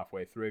playing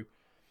halfway through.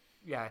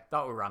 Yeah,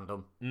 that was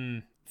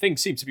random.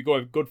 Things seem to be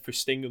going good for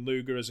Sting and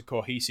Luger as a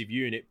cohesive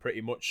unit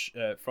pretty much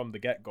from the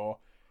get-go.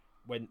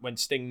 When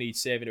Sting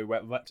needs saving or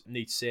when Lex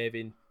needs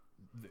saving,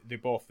 they're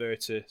both there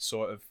to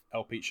sort of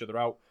help each other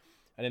out.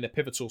 And in the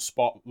pivotal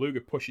spot, Luger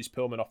pushes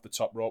Pillman off the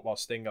top rope while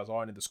Sting has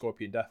Arn in the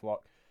Scorpion Deathlock.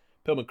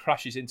 Pillman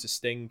crashes into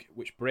Sting,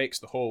 which breaks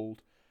the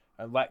hold,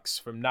 and Lex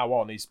from now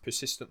on is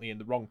persistently in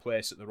the wrong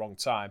place at the wrong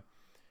time.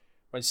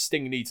 When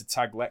Sting needs a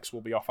tag, Lex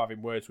will be off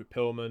having words with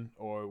Pillman,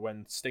 or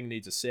when Sting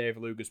needs a save,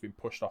 Luger's been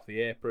pushed off the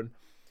apron.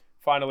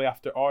 Finally,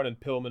 after Arn and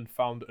Pillman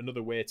found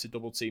another way to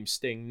double team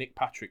Sting, Nick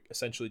Patrick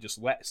essentially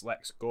just lets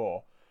Lex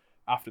go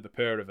after the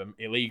pair of them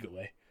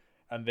illegally,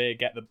 and they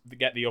get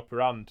the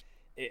upper hand.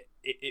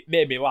 It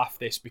made me laugh,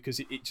 this, because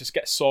it just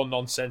gets so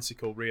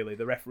nonsensical. Really,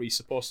 the referee's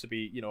supposed to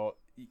be,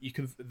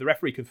 the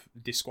referee can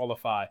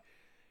disqualify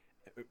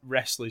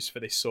wrestlers for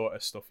this sort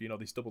of stuff,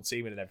 this double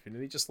teaming and everything,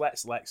 and he just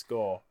lets Lex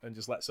go and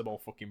just lets them all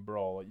fucking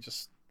brawl.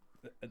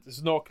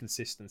 There's no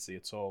consistency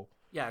at all.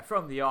 Yeah,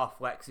 from the off,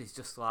 Lex is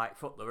just like,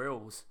 fuck the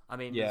rules. I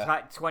mean, It's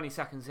like 20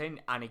 seconds in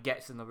and he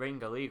gets in the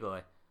ring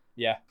illegally.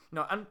 Yeah.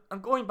 No,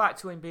 and going back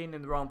to him being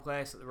in the wrong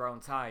place at the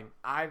wrong time,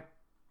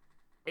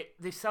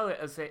 they sell it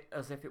as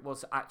if it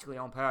was actually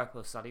on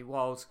purpose, that he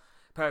was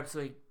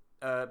purposely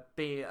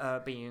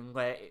being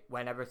late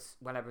whenever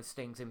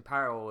Sting's in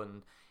peril,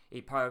 and he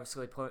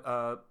purposely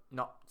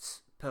knocked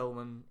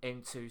Pillman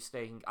into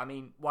Sting. I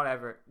mean,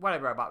 whatever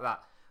about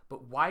that.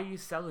 But why are you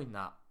selling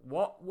that?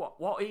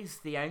 What is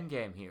the end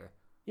game here?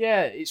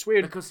 Yeah, it's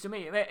weird. Because to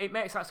me, it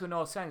makes absolutely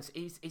no sense.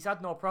 He's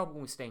had no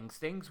problem with Sting.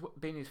 Sting's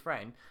been his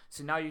friend,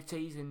 so now you're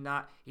teasing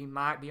that he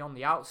might be on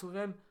the outs with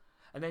him,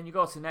 and then you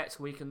go to next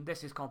week and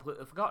this is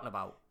completely forgotten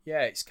about.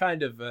 Yeah, it's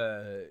kind of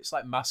it's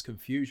like mass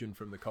confusion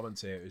from the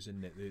commentators,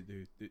 isn't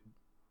it? They're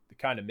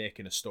kind of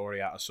making a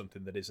story out of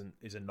something that is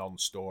a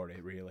non-story,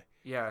 really.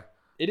 Yeah,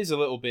 it is a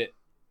little bit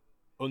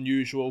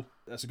unusual.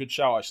 That's a good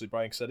shout, actually,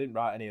 Brian, because I didn't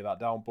write any of that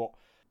down, but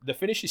the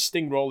finish is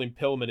Sting rolling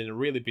Pillman in a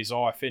really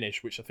bizarre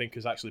finish, which I think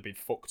has actually been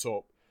fucked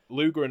up.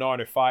 Luger and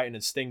Arn are fighting,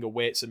 and Sting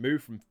awaits a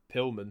move from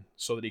Pillman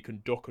so that he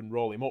can duck and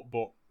roll him up,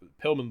 but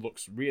Pillman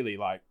looks really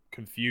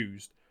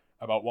confused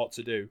about what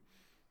to do,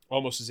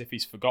 almost as if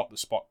he's forgot the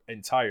spot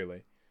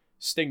entirely.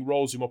 Sting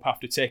rolls him up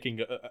after taking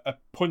a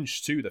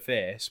punch to the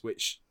face,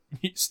 which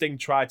Sting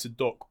tried to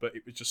duck, but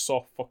it was just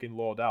so fucking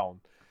low down.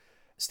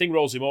 Sting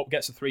rolls him up,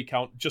 gets a 3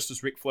 count just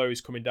as Ric Flair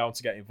is coming down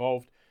to get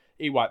involved.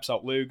 He wipes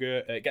out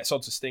Luger, gets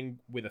onto Sting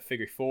with a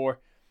figure 4,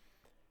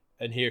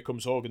 and here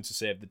comes Hogan to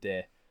save the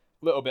day.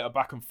 A little bit of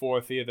back and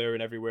forth here, there,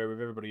 and everywhere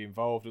with everybody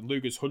involved, and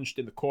Luger's hunched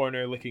in the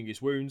corner, licking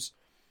his wounds.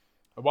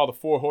 And while the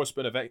 4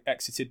 horsemen have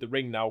exited the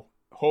ring now,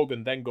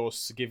 Hogan then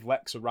goes to give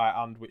Lex a right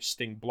hand, which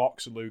Sting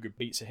blocks, and Luger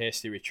beats a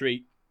hasty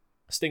retreat.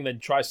 Sting then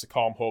tries to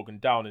calm Hogan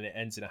down, and it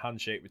ends in a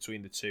handshake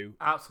between the two.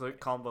 Absolute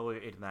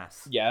convoluted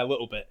mess. Yeah, a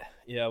little bit.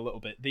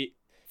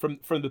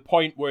 From the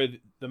point where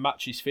the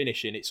match is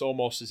finishing, it's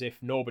almost as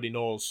if nobody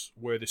knows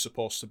where they're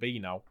supposed to be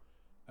now,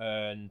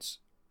 and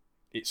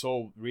it's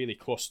all really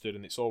clustered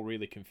and it's all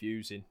really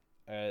confusing.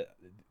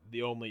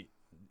 The only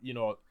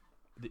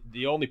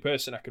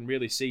person I can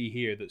really see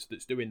here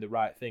that's doing the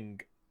right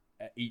thing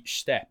at each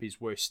step is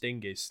where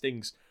Sting is.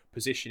 Sting's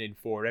positioning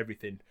for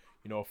everything,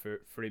 for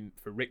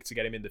Rick to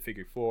get him in the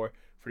figure 4,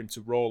 for him to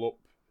roll up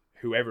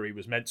whoever he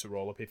was meant to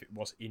roll up, if it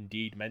was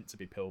indeed meant to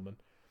be Pillman,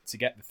 to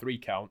get the 3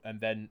 count, and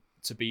then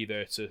to be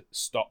there to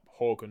stop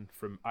Hogan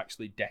from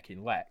actually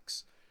decking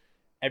Lex.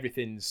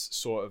 Everything's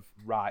sort of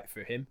right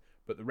for him,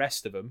 but the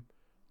rest of them,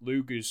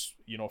 Luger's,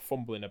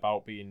 fumbling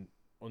about being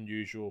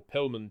unusual.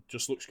 Pillman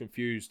just looks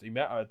confused.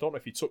 I don't know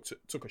if he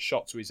took a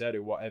shot to his head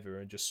or whatever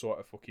and just sort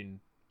of fucking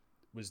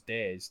was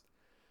dazed.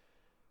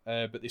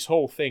 But this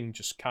whole thing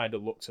just kind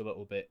of looked a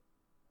little bit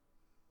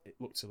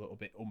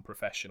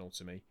unprofessional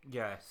to me.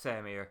 Yeah,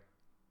 same here.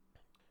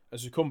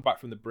 As we come back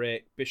from the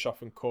break,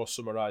 Bischoff and Co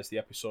summarise the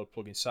episode,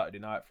 plugging Saturday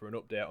night for an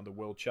update on the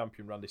world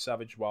champion Randy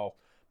Savage, while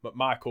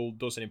McMichael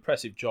does an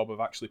impressive job of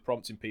actually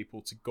prompting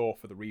people to go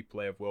for the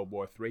replay of World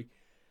War III.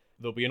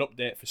 There'll be an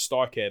update for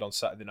Starrcade on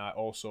Saturday night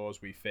also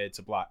as we fade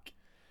to black.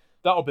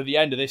 That'll be the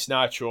end of this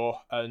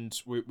Nitro, and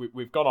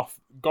we've gone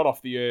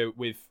off the air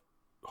with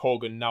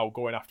Hogan now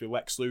going after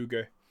Lex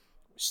Luger,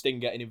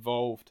 Sting getting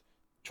involved,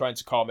 trying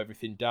to calm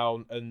everything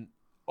down, and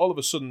all of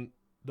a sudden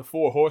the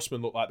 4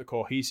 horsemen look like the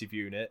cohesive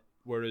unit,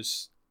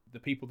 whereas the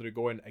people that are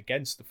going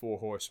against the 4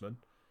 horsemen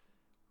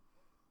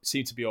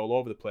seem to be all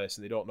over the place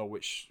and they don't know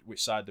which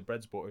side the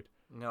bread's buttered.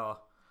 No,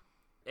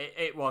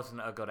 it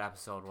wasn't a good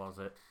episode, was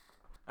it?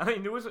 I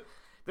mean,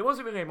 there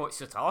wasn't really much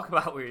to talk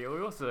about, really,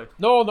 was there?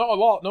 No, not a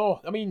lot.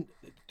 No, I mean,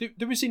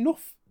 there was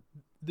enough.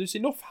 There's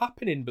enough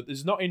happening, but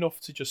there's not enough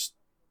to just,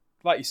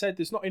 like you said,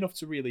 there's not enough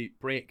to really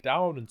break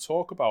down and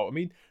talk about. I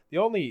mean,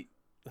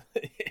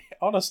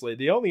 honestly,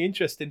 the only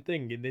interesting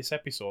thing in this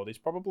episode is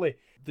probably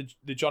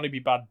the Johnny B.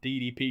 Bad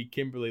DDP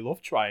Kimberly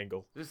love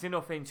triangle. There's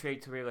enough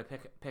intrigue to really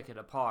pick it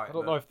apart. I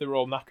don't know if they were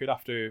all knackered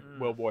after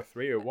World War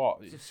III or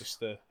what. It was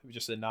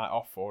just a night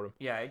off for them.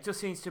 Yeah, it just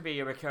seems to be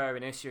a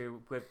recurring issue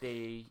with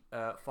the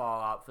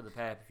fallout for the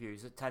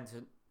pay-per-views.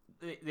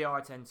 They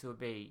are tend to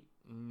be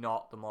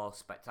not the most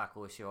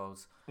spectacular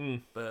shows,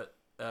 but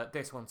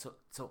this one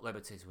took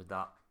liberties with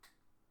that.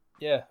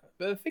 Yeah,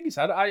 but the thing is,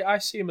 I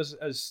see him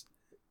as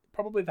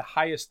probably the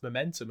highest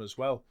momentum as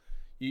well.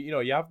 You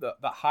have that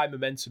high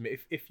momentum.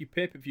 If your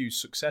pay-per-view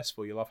is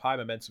successful, you'll have high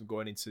momentum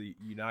going into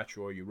your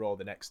Nitro or your Raw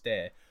the next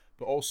day,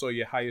 but also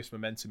your highest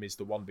momentum is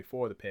the one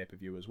before the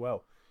pay-per-view as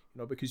well.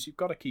 Because you've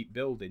got to keep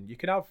building. You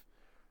can have,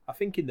 I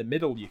think in the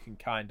middle you can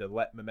kind of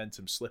let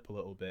momentum slip a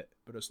little bit,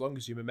 but as long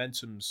as your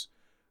momentum's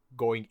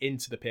going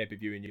into the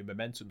pay-per-view and your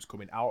momentum's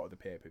coming out of the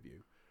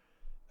pay-per-view.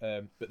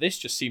 But this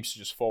just seems to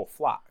just fall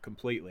flat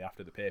completely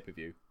after the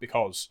pay-per-view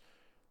because,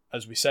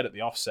 as we said at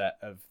the offset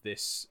of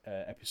this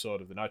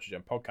episode of the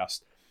Nitrogen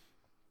podcast,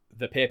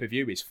 the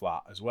pay-per-view is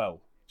flat as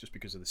well, just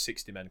because of the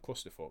 60-men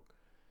clusterfuck.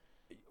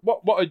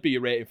 What would be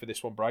your rating for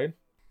this one, Brian?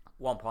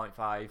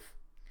 1.5.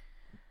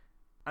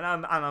 And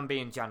I'm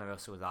being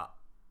generous with that.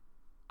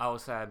 I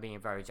would say I'm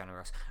being very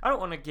generous. I don't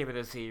want to give it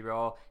a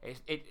 0.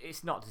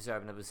 It's not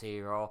deserving of a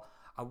 0.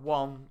 A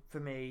 1 for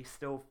me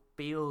still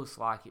feels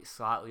like it's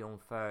slightly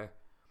unfair.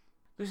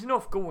 There's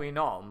enough going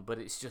on, but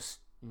it's just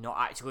not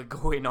actually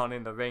going on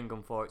in the ring,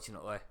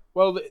 unfortunately.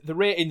 Well, the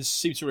ratings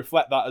seem to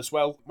reflect that as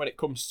well. When it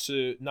comes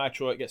to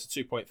Nitro, it gets a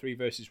 2.3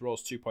 versus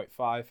Raw's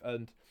 2.5,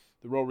 and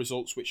the Raw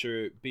results, which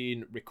are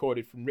being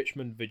recorded from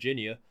Richmond,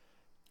 Virginia,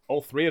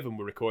 all 3 of them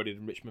were recorded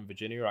in Richmond,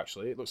 Virginia,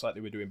 actually. It looks like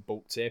they were doing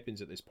bulk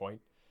tapings at this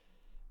point.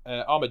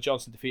 Ahmed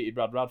Johnson defeated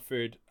Brad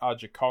Radford,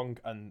 Aja Kong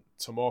and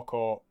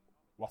Tomoko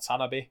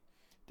Watanabe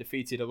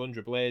defeated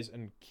Alundra Blaze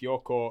and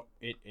Kyoko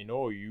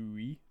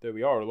Inoue. There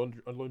we are,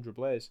 Alundra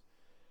Blaze.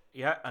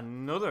 Yeah,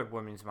 another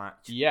women's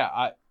match.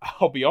 Yeah,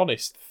 I'll be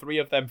honest, 3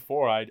 of them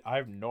 4, I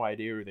have no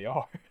idea who they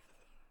are.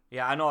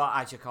 Yeah, I know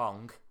Aja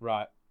Kong.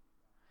 Right.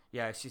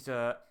 Yeah, she's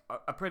a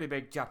pretty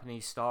big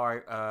Japanese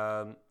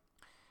star.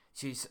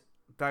 She's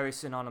very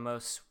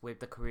synonymous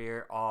with the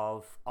career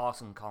of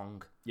Awesome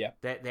Kong. Yeah.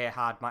 They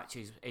had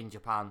matches in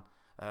Japan.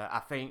 I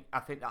think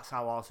that's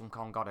how Awesome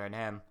Kong got her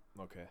name.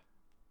 Okay.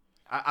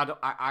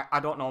 I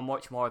don't know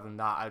much more than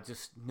that. I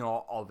just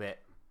know of it.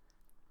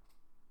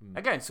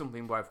 Again,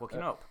 something worth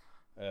looking up.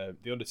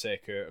 The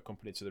Undertaker,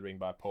 accompanied to the ring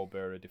by Paul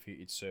Bearer,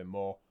 defeated Sir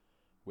Mo,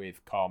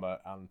 with Karma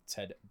and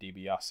Ted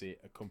DiBiase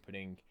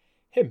accompanying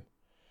him.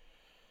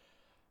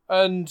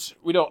 And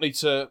we don't need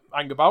to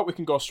hang about. We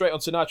can go straight on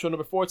to Nitro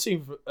number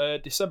 14,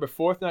 December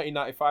 4th,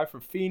 1995,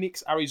 from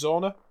Phoenix,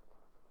 Arizona.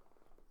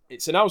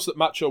 It's announced that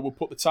Macho will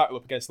put the title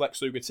up against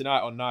Lex Luger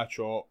tonight on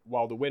Nitro,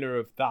 while the winner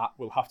of that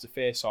will have to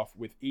face off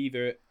with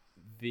either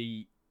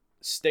the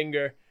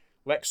Stinger,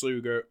 Lex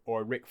Luger,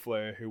 or Ric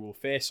Flair, who will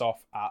face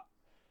off at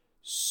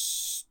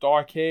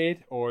Starrcade,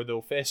 or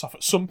they'll face off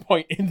at some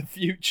point in the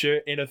future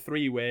in a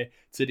 3-way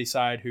to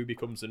decide who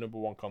becomes the number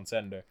 1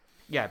 contender.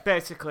 Yeah,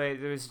 basically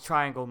there is a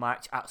triangle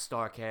match at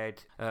Starrcade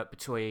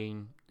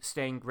between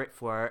Sting, Ric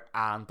Flair,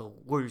 and the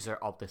loser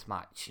of this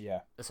match.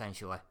 Yeah,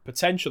 essentially.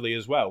 Potentially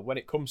as well, when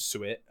it comes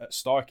to it at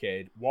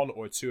Starrcade, 1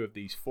 or 2 of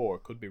these 4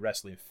 could be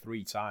wrestling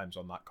 3 times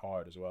on that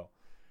card as well,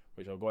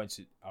 which I'll go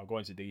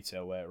into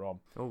detail later on.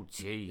 Oh,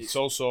 jeez. It's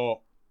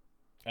also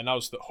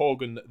announced that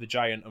Hogan, the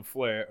Giant, and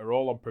Flair are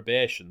all on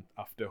probation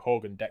after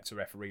Hogan decked a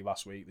referee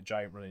last week. The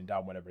Giant running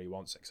down whenever he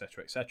wants,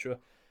 etc., etc.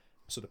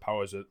 So the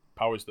powers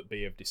that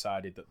be have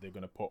decided that they're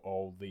going to put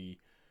all the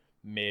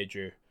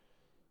major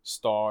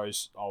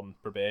stars on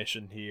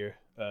probation here.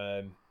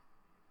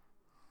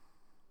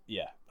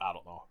 Yeah, I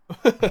don't know.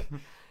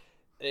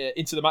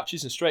 Into the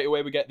matches, and straight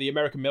away we get the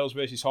American Males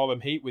versus Harlem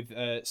Heat with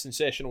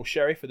Sensational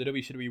Sherry for the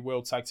WCW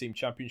World Tag Team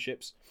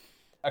Championships.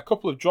 A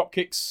couple of drop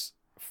kicks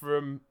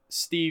from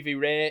Stevie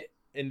Ray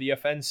in the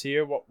offense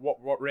here.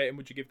 What rating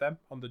would you give them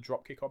on the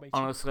drop kick on each?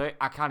 Honestly,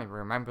 I can't even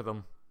remember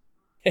them.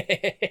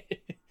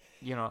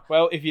 You know.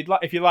 Well, if you'd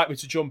like me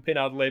to jump in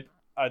ad lib,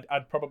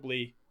 I'd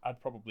probably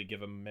give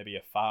them maybe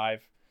a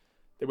 5.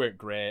 They weren't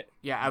great.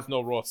 Yeah, there's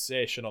no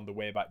rotation on the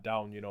way back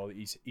down.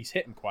 He's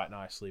hitting quite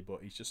nicely,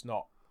 but he's just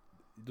not.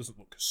 It doesn't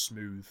look as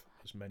smooth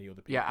as many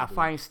other people. Yeah, I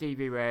find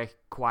Stevie Ray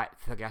quite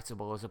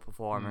forgettable as a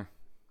performer.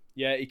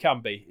 Yeah, he can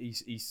be.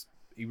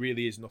 He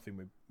really is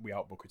nothing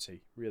without Booker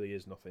T. Really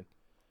is nothing.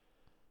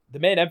 The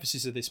main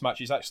emphasis of this match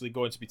is actually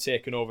going to be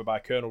taken over by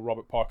Colonel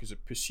Robert Parker's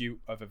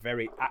pursuit of a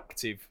very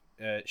active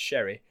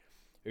Sherry,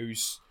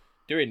 who's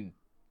doing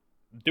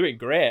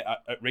great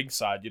at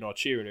ringside.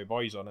 Cheering her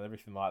boys on and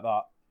everything like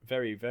that.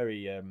 Very,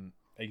 very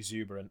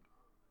exuberant.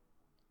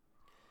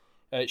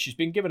 She's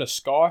been given a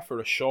scarf or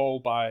a shawl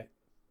by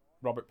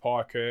Robert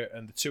Parker,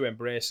 and the two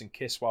embrace and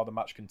kiss while the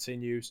match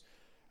continues.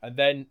 And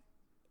then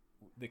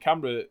the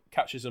camera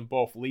catches them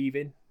both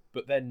leaving,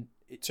 but then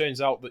it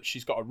turns out that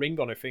she's got a ring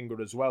on her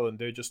finger as well, and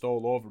they're just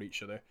all over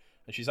each other.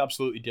 And she's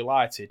absolutely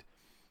delighted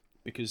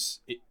because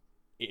it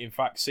in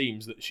fact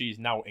seems that she's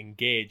now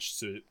engaged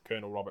to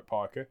Colonel Robert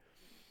Parker.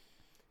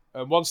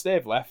 And once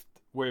they've left,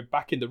 we're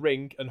back in the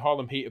ring, and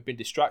Harlem Heat have been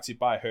distracted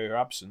by her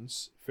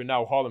absence. For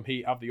now, Harlem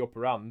Heat have the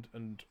upper hand,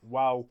 and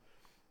while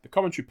the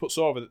commentary puts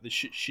over that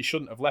she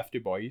shouldn't have left her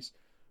boys,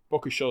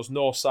 Booker shows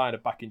no sign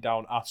of backing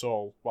down at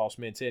all, whilst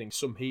maintaining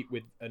some heat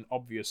with an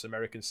obvious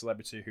American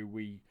celebrity who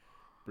we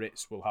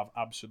Brits will have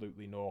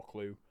absolutely no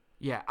clue.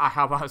 Yeah, I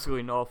have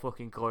absolutely no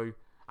fucking clue.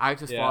 I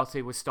just thought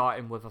he was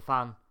starting with a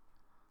fan.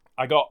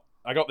 I got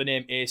the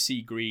name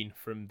AC Green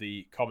from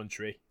the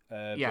commentary.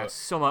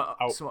 Somewhat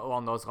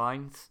along those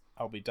lines.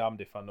 I'll be damned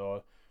if I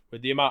know.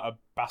 With the amount of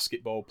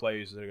basketball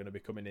players that are going to be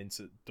coming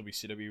into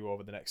WCW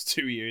over the next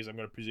 2 years, I'm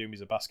going to presume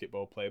he's a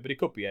basketball player, but he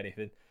could be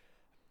anything.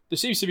 There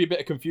seems to be a bit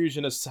of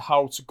confusion as to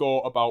how to go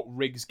about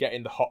Riggs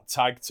getting the hot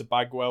tag to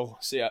Bagwell.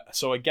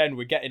 So again,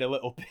 we're getting a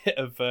little bit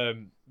of...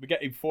 we're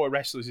getting 4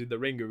 wrestlers in the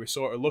ring who we're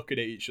sort of looking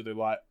at each other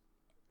like,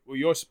 well,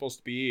 you're supposed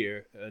to be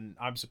here and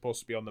I'm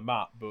supposed to be on the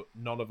mat, but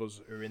none of us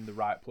are in the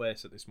right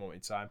place at this moment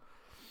in time.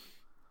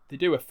 They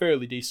do a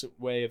fairly decent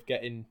way of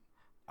getting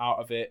out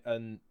of it,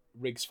 and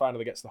Riggs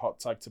finally gets the hot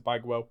tag to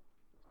Bagwell.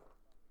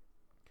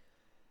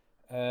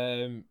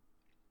 There's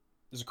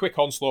a quick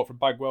onslaught from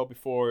Bagwell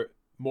before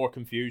more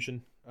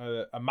confusion.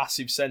 A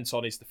massive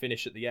senton is the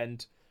finish at the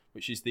end,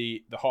 which is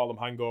the Harlem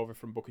Hangover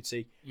from Booker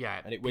T. Yeah,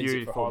 and it wins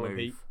it for Harlem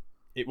Heat.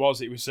 It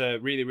was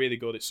really, really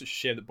good. It's such a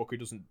shame that Booker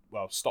doesn't,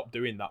 stop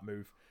doing that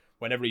move.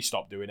 Whenever he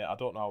stopped doing it, I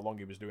don't know how long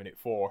he was doing it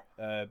for,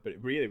 but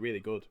really,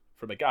 really good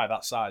from a guy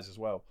that size as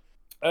well.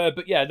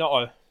 But yeah,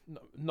 not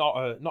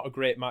a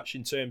great match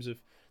in terms of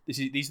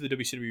these are the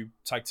WCW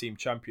Tag Team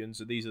Champions,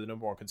 and these are the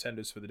number 1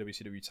 contenders for the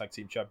WCW Tag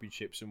Team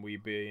Championships, and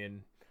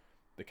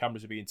the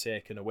cameras are being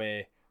taken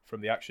away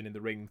from the action in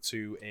the ring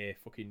to a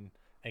fucking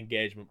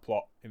engagement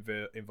plot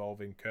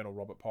involving Colonel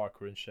Robert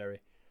Parker and Sherry.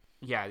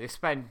 Yeah, they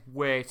spend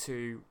way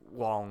too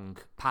long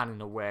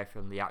panning away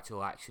from the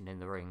actual action in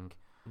the ring.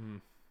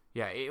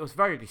 Yeah, it was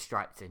very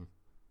distracting.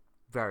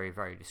 Very,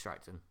 very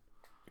distracting.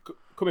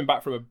 Coming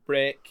back from a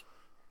break,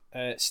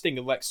 Sting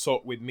and Lex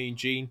talk with Mean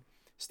Gene.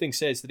 Sting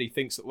says that he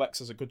thinks that Lex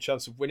has a good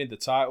chance of winning the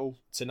title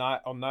tonight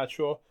on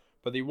Nitro,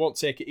 but he won't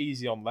take it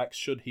easy on Lex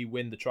should he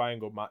win the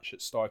Triangle match at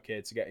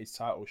Starrcade to get his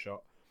title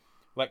shot.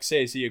 Lex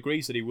says he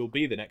agrees that he will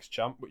be the next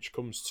champ, which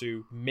comes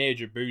to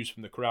major boos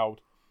from the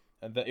crowd,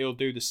 and that he'll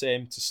do the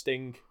same to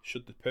Sting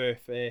should the pair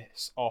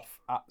face off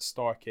at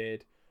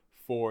Starrcade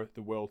for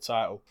the world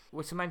title.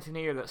 We're cementing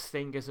here that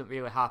Sting isn't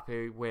really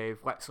happy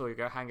with Lex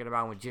Luger hanging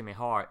around with Jimmy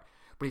Hart,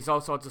 but he's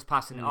also just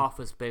passing it off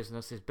as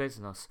business is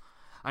business.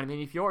 And I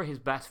mean, if you're his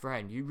best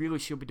friend, you really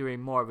should be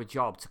doing more of a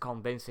job to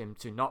convince him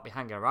to not be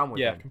hanging around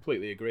with him. Yeah,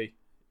 completely agree.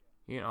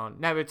 You know,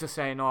 never just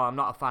saying, "Oh, I'm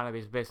not a fan of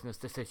his business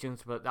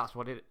decisions," but that's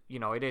what it. You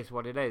know, it is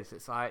what it is.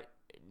 It's like,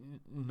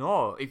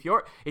 no, if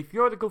you're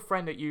the good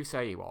friend that you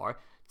say you are,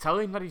 tell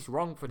him that he's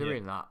wrong for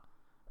doing that.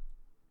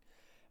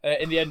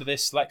 In the end of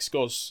this, Lex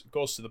goes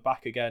to the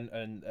back again,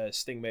 and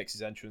Sting makes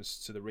his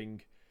entrance to the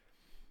ring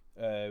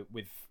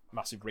with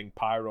massive ring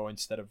pyro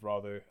instead of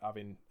rather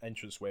having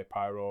entranceway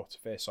pyro to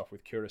face off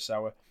with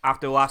Kurosawa.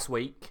 After last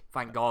week,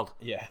 thank God.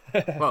 Yeah.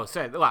 Well,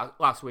 say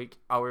last week,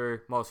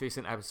 our most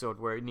recent episode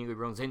where he nearly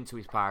runs into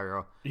his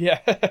pyro. Yeah.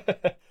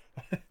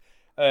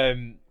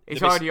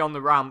 It's already on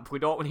the ramp. We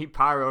don't need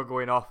pyro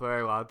going off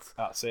there, lads.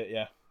 That's it,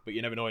 yeah. But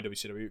you never know in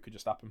WCW, it could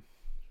just happen.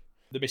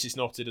 The missus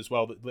noted as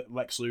well that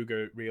Lex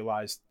Luger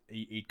realised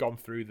he'd gone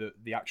through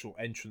the actual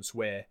entrance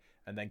way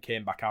and then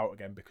came back out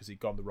again because he'd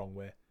gone the wrong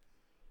way.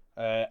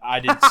 I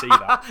didn't see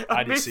that.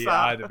 I didn't see it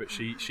either, but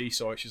she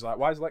saw it. She's like,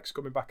 why is Lex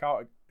coming back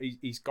out?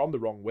 He's gone the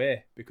wrong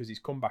way because he's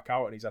come back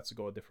out and he's had to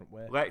go a different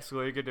way. Lex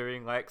Luger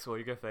doing Lex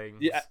Luger things.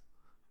 Yeah,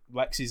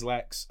 Lex is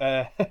Lex.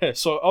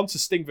 So on to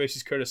Sting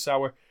versus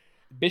Kurosawa.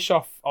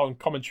 Bischoff on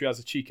commentary has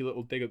a cheeky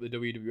little dig at the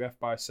WWF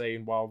by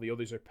saying while the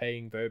others are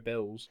paying their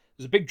bills.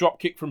 There's a big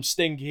dropkick from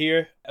Sting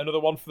here. Another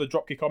one for the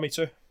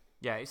dropkick-ometer.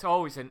 Yeah, it's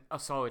always a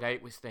solid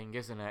 8 with Sting,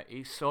 isn't it?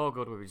 He's so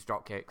good with his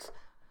dropkicks.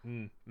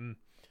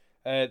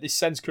 This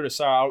sends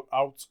Kurosawa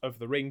out of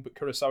the ring, but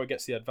Kurosawa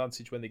gets the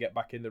advantage when they get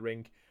back in the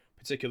ring,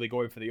 particularly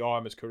going for the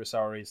arm as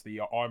Kurosawa is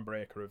the arm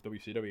breaker of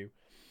WCW.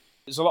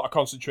 There's a lot of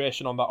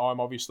concentration on that arm,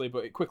 obviously,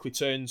 but it quickly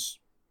turns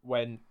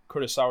when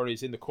Kurosawa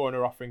is in the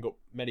corner offering up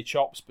many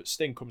chops, but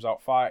Sting comes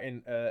out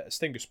fighting, a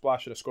Stinger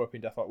Splash and a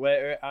Scorpion Deathlock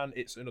later, and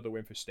it's another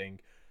win for Sting.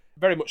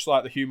 Very much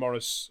like the Hugh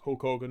Morris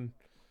Hulk Hogan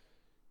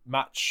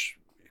match,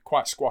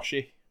 quite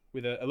squashy,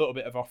 with a little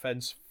bit of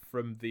offense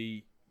from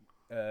the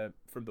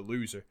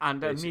loser.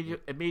 And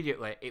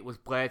immediately it was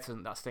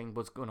blatant that Sting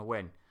was going to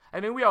win.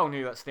 I mean, we all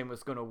knew that Sting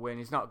was going to win.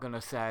 He's not going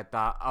to say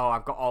that,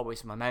 I've got all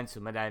this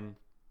momentum, and then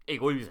he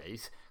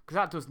loses, because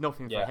that does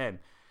nothing for him.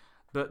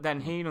 But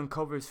then he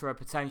uncovers for a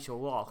potential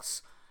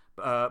loss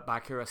by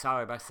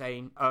Kurosawa by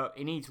saying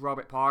he needs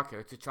Robert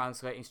Parker to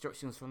translate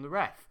instructions from the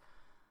ref.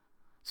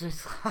 So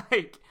it's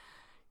like,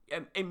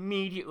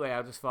 immediately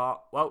I just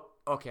thought, well,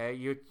 okay,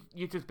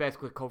 you're just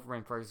basically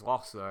covering for his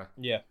loss there.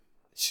 Yeah.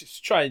 It's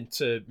just trying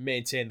to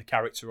maintain the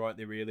character, aren't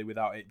they, really,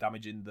 without it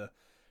damaging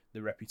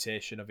the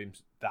reputation of him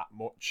that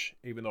much.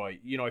 Even though,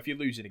 you know, if you're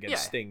losing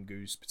against Sting,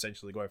 who's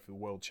potentially going for the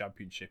World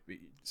Championship,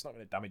 it's not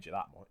going to damage you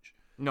that much.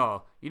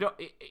 No, you don't.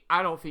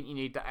 I don't think you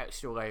need that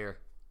extra layer.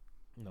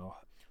 No.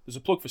 There's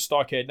a plug for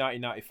Starrcade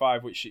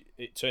 1995, which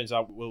it turns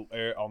out will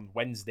air on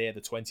Wednesday,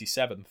 the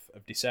 27th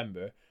of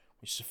December,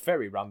 which is a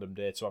very random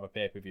day to have a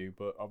pay-per-view,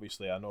 but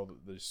obviously I know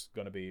that there's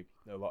going to be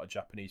a lot of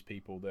Japanese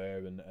people there,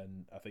 and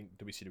I think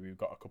WCW have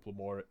got a couple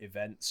more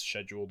events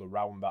scheduled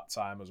around that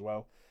time as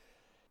well.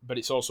 But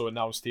it's also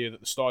announced here that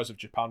the Stars of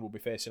Japan will be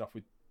facing off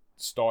with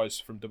stars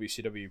from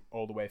WCW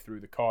all the way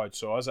through the card.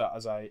 So as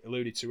I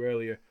alluded to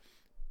earlier,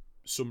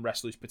 some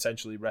wrestlers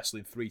potentially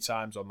wrestling 3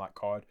 times on that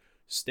card.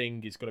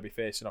 Sting is going to be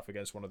facing off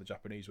against one of the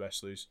Japanese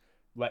wrestlers.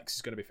 Lex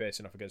is going to be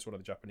facing off against one of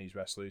the Japanese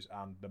wrestlers,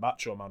 and the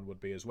Macho Man would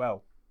be as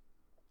well.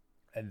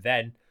 And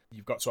then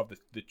you've got to have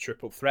the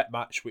triple threat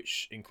match,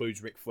 which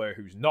includes Ric Flair,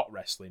 who's not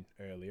wrestling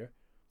earlier,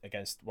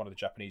 against one of the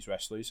Japanese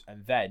wrestlers.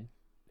 And then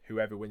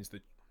whoever wins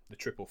the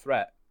triple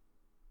threat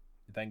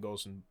then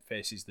goes and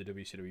faces the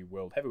WCW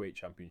World Heavyweight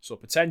Champion. So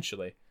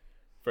potentially,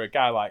 for a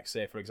guy like,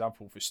 say, for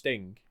example, for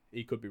Sting,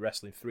 he could be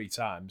wrestling 3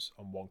 times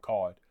on one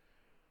card.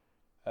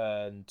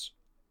 And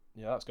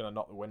yeah, that's going to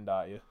knock the wind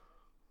out of you.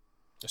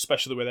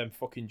 Especially with them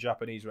fucking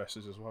Japanese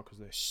wrestlers as well, because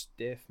they're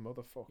stiff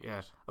motherfuckers.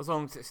 Yeah, as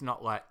long as it's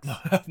not Lex.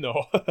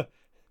 No.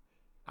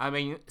 I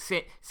mean,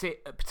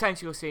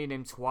 potentially seeing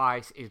him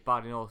twice is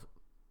bad enough.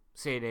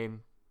 Seeing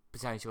him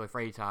potentially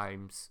 3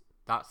 times,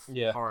 that's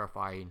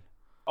horrifying.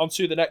 On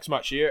to the next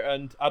match here,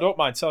 and I don't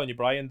mind telling you,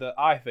 Brian, that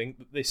I think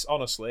that this,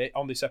 honestly,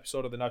 on this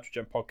episode of the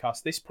Nitrogen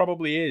podcast, this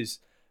probably is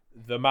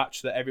the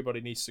match that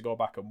everybody needs to go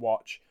back and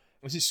watch.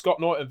 This is Scott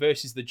Norton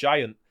versus the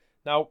Giant.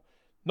 Now,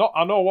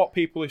 I know what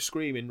people are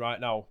screaming right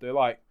now. They're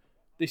like,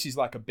 this is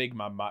like a big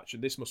man match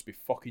and this must be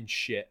fucking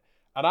shit.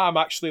 And I'm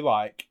actually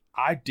like,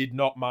 I did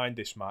not mind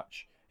this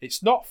match.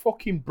 It's not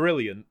fucking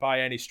brilliant by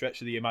any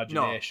stretch of the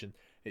imagination.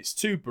 No. It's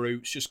 2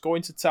 brutes just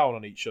going to town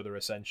on each other,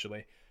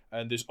 essentially.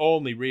 And there's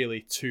only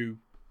really 2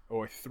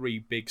 or 3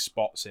 big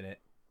spots in it.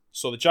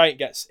 So the Giant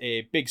gets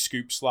a big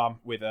scoop slam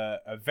with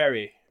a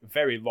very,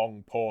 very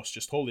long post,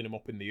 just holding him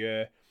up in the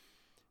air.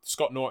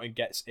 Scott Norton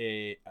gets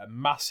a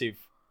massive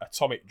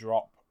atomic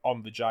drop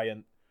on the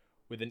Giant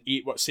with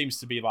what seems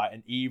to be like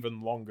an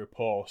even longer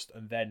post,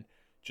 and then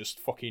just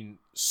fucking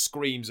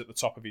screams at the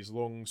top of his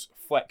lungs,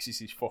 flexes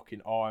his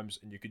fucking arms,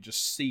 and you could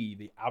just see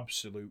the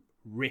absolute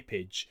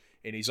rippage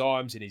in his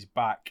arms, in his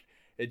back.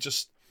 It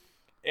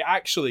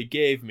actually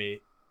gave me,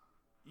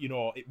 you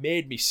know, it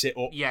made me sit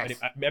up. Yes. And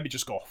it made me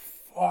just go,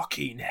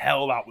 fucking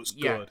hell, that was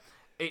good.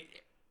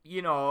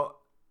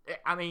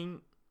 I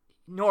mean,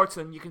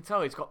 Norton, you can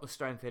tell he's got the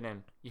strength in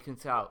him. You can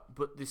tell.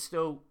 But there's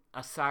still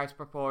a size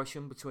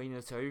proportion between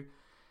the two.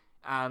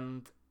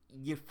 And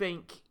you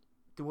think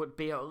there would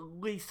be at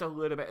least a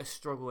little bit of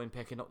struggle in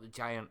picking up the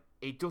Giant.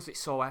 He does it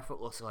so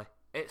effortlessly.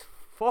 It's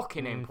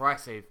fucking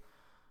impressive.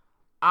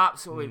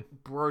 Absolutely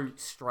brute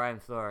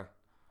strength there.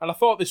 And I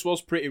thought this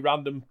was pretty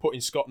random,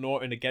 putting Scott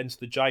Norton against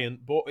the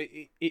Giant, but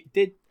it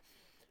did.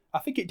 I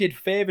think it did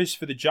favours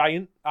for the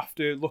Giant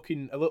after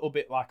looking a little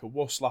bit like a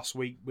wuss last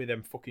week with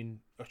them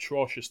fucking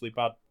atrociously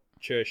bad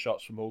chair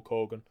shots from Hulk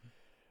Hogan.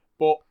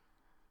 But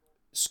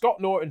Scott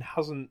Norton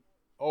hasn't,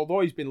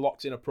 although he's been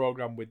locked in a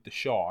program with the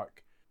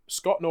Shark,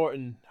 Scott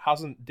Norton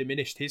hasn't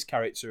diminished his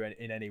character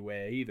in any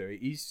way either.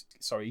 He's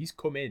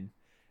come in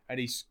and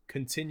he's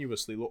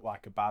continuously looked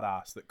like a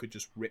badass that could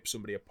just rip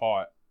somebody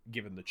apart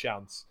given the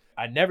chance.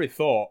 I never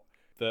thought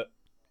that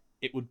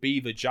it would be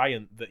the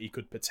Giant that he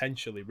could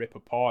potentially rip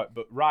apart,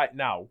 but right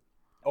now,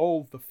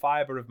 all the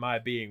fibre of my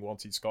being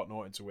wanted Scott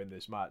Norton to win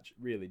this match.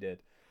 It really did.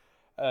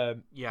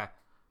 Yeah,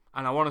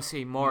 and I want to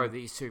see more of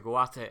these two go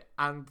at it.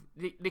 And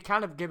they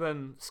kind of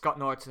given Scott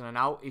Norton an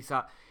out, is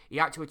that he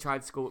actually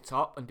tried to go up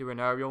top and do an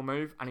aerial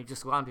move, and he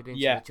just landed into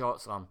the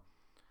short slam.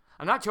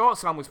 And that short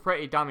slam was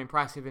pretty damn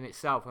impressive in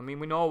itself. I mean,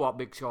 we know what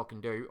Big Show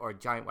can do, or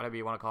Giant, whatever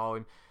you want to call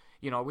him.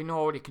 You know, we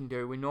know what he can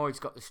do. We know he's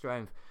got the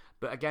strength.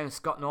 But again,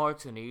 Scott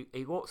Norton,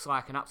 he looks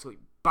like an absolute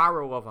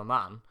barrel of a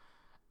man,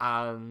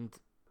 and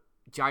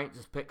Giant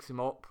just picks him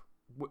up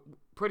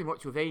pretty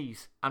much with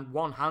ease, and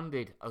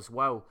one-handed as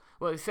well.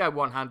 Well, they say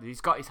one-handed.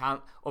 He's got his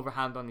other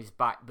hand on his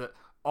back, but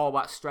all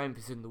that strength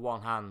is in the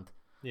one hand.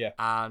 Yeah.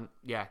 And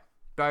yeah,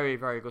 very,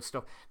 very good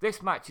stuff.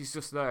 This match is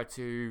just there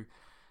to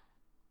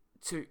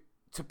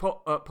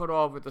put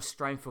over the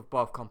strength of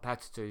both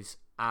competitors,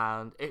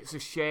 and it's a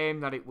shame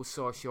that it was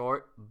so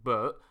short,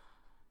 but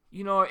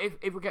you know,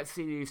 if we get to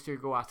see these two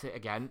go at it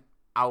again,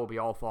 I will be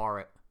all for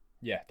it.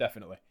 Yeah,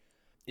 definitely.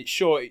 It's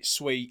short, it's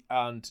sweet,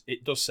 and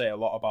it does say a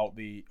lot about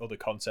the other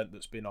content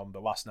that's been on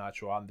the last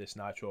Nitro and this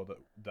Nitro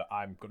that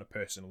I'm going to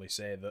personally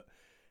say that,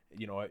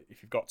 you know,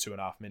 if you've got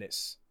 2.5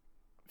 minutes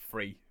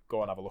free,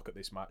 go and have a look at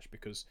this match,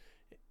 because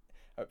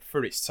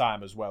for its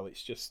time as well,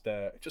 it's just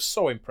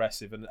so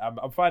impressive, and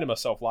I'm finding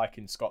myself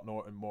liking Scott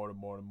Norton more and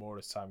more and more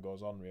as time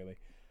goes on, really.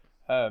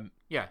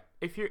 Yeah,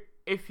 if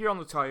you're on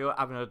the toilet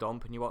having a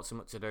dump and you want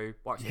something to do,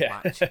 watch this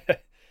Yeah.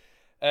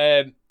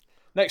 match.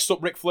 Next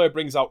up, Ric Flair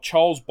brings out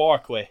Charles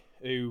Barkley,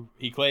 who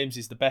he claims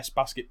is the best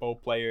basketball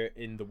player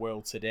in the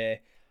world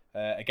today.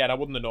 Again, I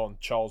wouldn't have known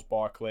Charles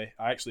Barkley.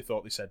 I actually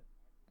thought they said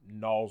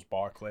Gnarls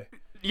Barkley.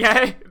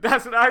 Yeah,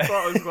 that's what I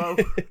thought as well.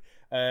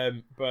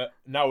 But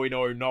now we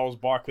know who Gnarls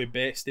Barkley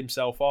based his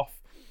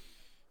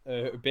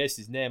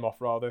name off,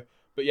 rather.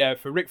 But yeah,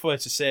 for Ric Flair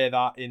to say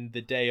that in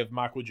the day of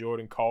Michael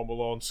Jordan, Karl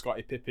Malone,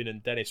 Scottie Pippen,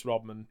 and Dennis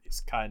Rodman, it's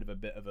kind of a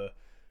bit of a...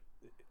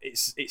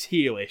 It's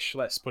heelish,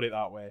 let's put it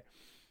that way.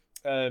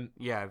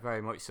 Yeah,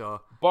 very much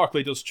so.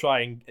 Barkley does try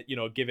and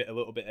give it a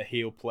little bit of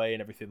heel play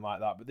and everything like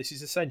that, but this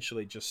is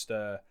essentially just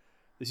an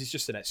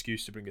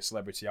excuse to bring a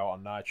celebrity out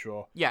on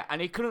Nitro. Yeah,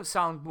 and he couldn't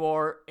sound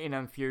more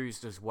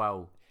infused as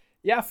well.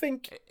 Yeah, I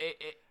think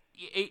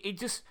it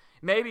just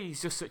maybe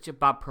he's just such a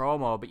bad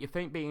promo, but you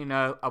think being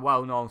a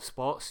well-known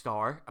sports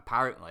star,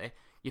 apparently,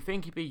 you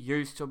think he'd be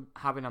used to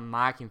having a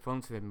mic in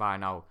front of him by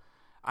now,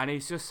 and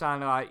he's just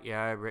sounding like,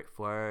 yeah, Ric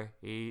Flair.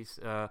 He's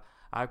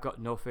I've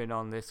got nothing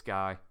on this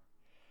guy.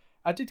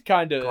 I did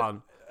kind of...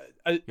 Come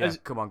on.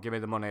 Come on, give me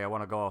the money. I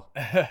want to go.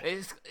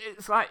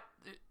 It's like,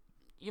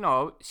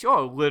 show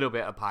a little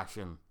bit of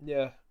passion.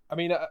 Yeah. I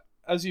mean,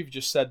 as you've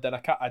just said, then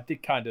I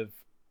did kind of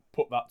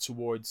put that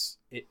towards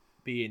it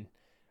being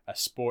a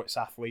sports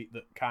athlete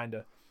that kind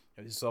of...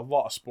 There's a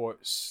lot of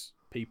sports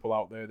people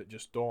out there that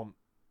just don't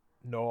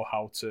know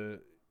how to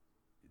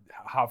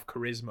have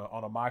charisma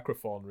on a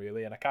microphone,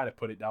 really, and I kind of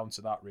put it down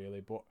to that,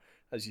 really. But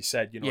as you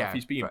said, if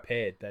he's being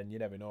paid, then you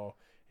never know.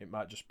 It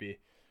might just be...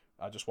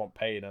 I just want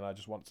pain and I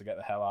just want to get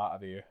the hell out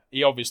of here.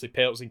 He obviously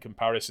pales in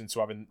comparison to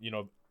having,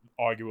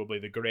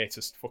 arguably the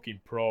greatest fucking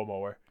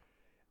promoer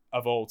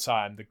of all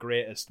time, the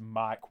greatest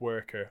mic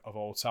worker of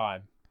all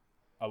time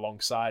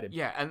alongside him.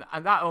 Yeah,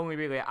 and that only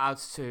really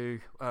adds to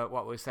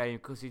what we're saying,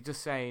 because he's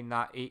just saying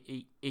that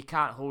he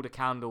can't hold a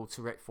candle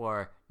to Ric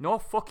Flair. No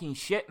fucking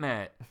shit,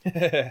 mate.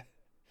 I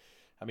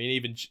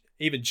mean,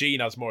 even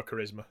Gene has more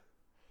charisma.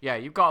 Yeah,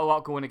 you've got a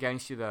lot going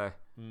against you there.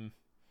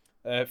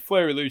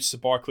 Flair alludes to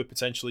Barkley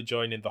potentially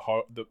joining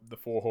the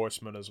Four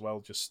Horsemen as well,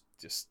 just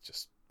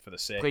for the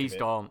sake of it. Please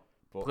don't.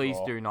 But, Please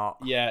do not.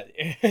 Yeah,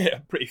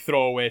 pretty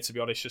throwaway, to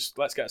be honest. Just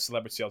let's get a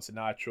celebrity onto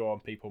Nitro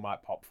and people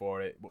might pop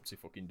for it. Whoopsie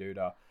fucking do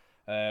that.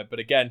 But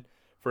again,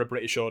 for a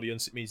British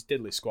audience, it means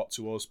diddly squat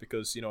to us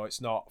because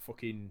it's not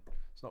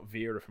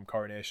Vera from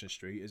Coronation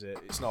Street, is it?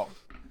 It's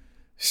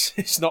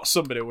not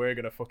somebody we're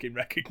gonna fucking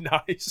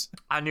recognise.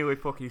 I nearly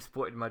fucking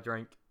splitted my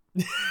drink.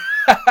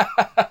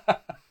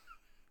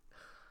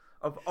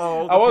 Of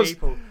all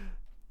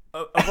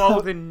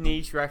the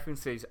niche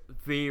references,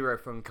 Vera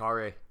from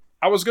Corrie.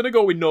 I was going to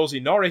go with Nosy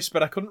Norris,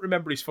 but I couldn't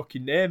remember his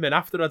fucking name, and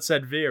after I'd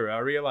said Vera, I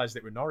realised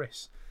it was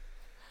Norris.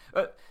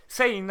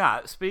 Saying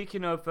that,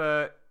 speaking of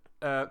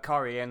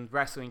Corrie and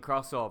wrestling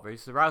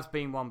crossovers, there has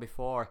been one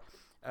before.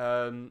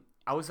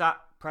 I was at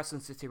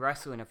Preston City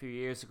Wrestling a few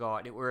years ago,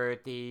 and it were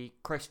the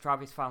Chris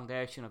Travis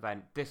Foundation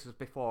event. This was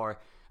before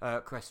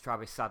Chris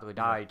Travis sadly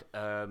died.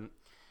 And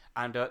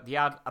they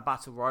had a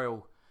battle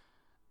royal.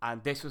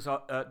 And this was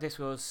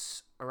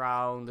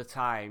around the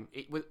time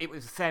it was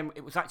the same.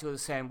 It was actually the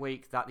same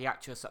week that the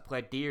actress that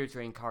played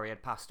Deirdre in Corrie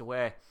had passed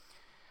away.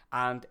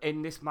 And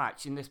in this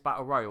match, in this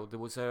battle royal, there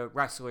was a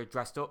wrestler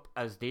dressed up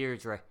as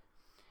Deirdre,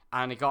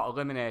 and he got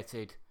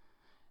eliminated.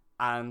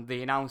 And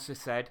the announcer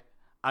said,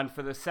 "And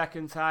for the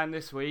second time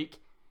this week,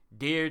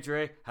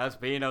 Deirdre has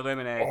been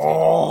eliminated."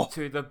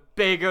 To the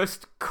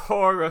biggest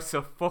chorus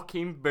of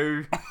fucking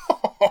boos.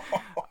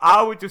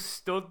 I would just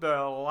stood there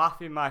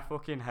laughing my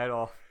fucking head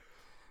off.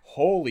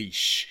 Holy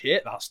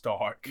shit, that's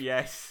dark.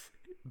 Yes,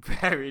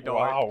 very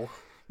dark. Wow.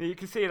 You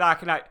can see that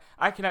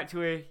I can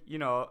actually,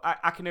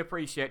 I can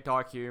appreciate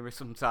dark humor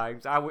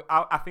sometimes.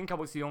 I think I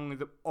was the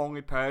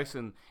only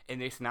person in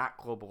this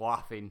nightclub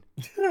laughing.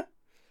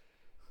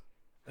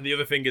 And the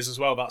other thing is as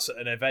well, that's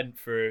an event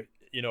for,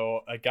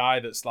 a guy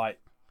that's like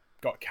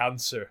got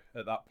cancer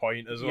at that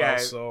point as well.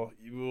 So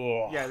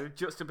yeah, the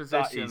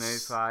juxtaposition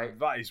is like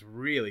that is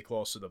really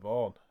close to the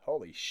bone.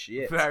 Holy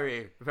shit!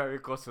 Very, very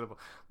close to the bone.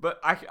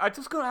 But I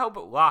just couldn't help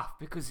but laugh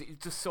because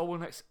it's just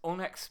so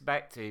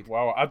unexpected.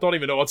 Wow, I don't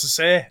even know what to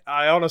say.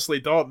 I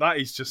honestly don't. That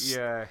is just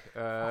You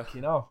can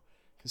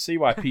see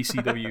why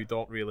PCW you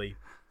don't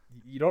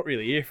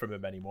really hear from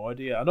him anymore,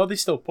 do you? I know they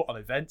still put on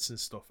events and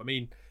stuff. I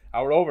mean,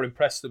 I were over in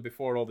Preston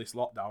before all this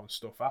lockdown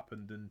stuff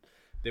happened, and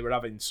they were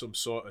having some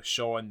sort of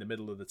show in the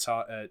middle of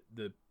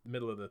the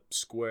middle of the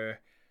square.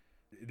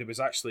 There was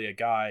actually a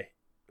guy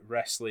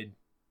wrestling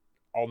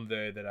on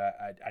there that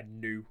I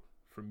knew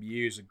from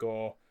years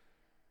ago,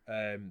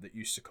 that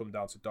used to come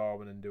down to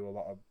Darwin and do a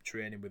lot of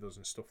training with us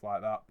and stuff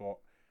like that. But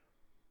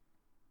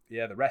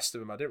yeah, the rest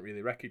of them I didn't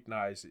really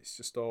recognise. It's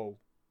just all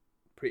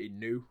pretty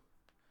new.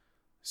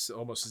 It's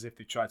almost as if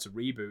they tried to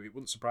reboot. It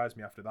wouldn't surprise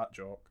me after that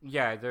joke.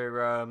 Yeah,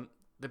 they're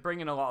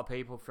bringing a lot of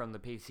people from the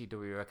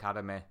PCW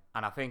Academy,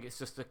 and I think it's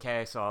just a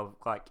case of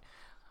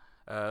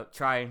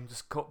try and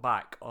just cut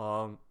back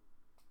on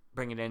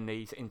bringing in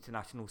these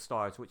international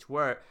stars, which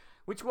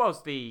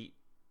was the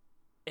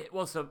it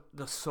was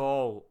the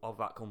soul of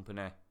that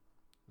company,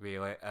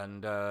 really,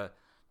 and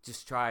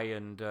just try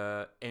and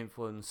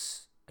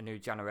influence a new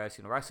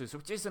generation of wrestlers,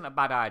 which isn't a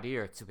bad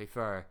idea, to be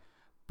fair,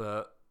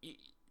 but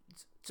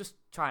just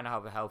trying to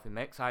have a healthy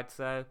mix, I'd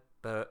say.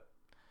 But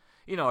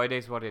it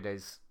is what it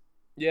is.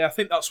 Yeah, I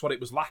think that's what it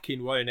was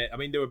lacking, wasn't it? I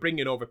mean, they were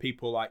bringing over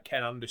people like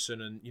Ken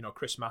Anderson, and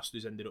Chris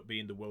Masters ended up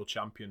being the world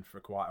champion for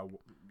quite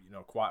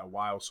a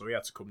while, so he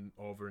had to come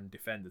over and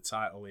defend the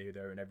title here,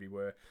 there, and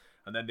everywhere.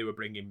 And then they were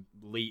bringing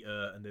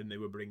Lita, and then they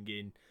were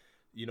bringing,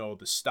 the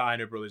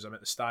Steiner brothers. I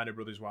met the Steiner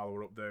brothers while we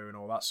were up there, and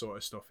all that sort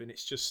of stuff. And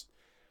it's just,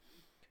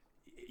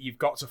 you've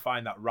got to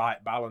find that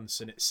right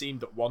balance. And it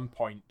seemed at one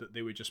point that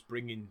they were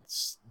bringing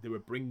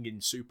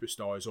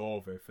superstars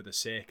over for the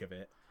sake of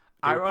it.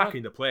 They were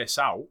packing the place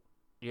out.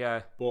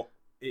 Yeah, but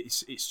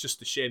it's just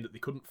a shame that they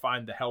couldn't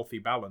find the healthy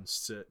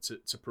balance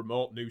to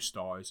promote new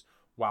stars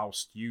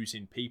whilst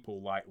using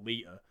people like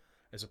Lita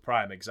as a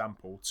prime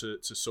example to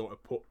sort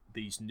of put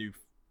these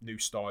new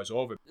stars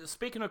over.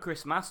 Speaking of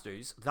Chris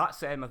Masters, that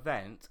same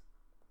event,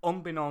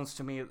 unbeknownst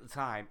to me at the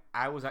time,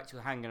 I was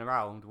actually hanging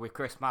around with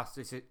Chris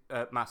Masters'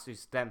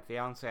 then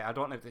fiance. I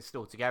don't know if they're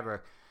still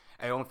together.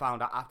 I only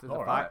found out after the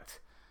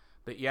fact.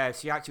 But yeah,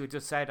 she actually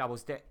just said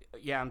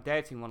I'm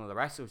dating one of the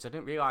wrestlers. I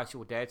didn't realise she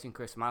was dating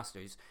Chris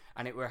Masters,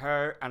 and it were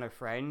her and her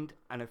friend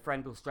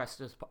was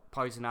dressed as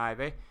Poison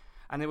Ivy,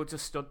 and they were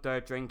just stood there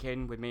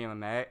drinking with me and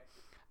my mate,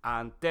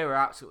 and they were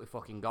absolutely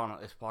fucking gone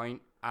at this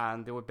point,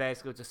 and they were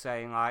basically just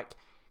saying like,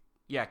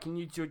 yeah, can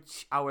you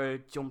judge our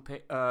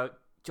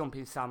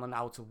jumping salmon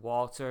out of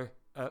water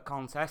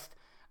contest?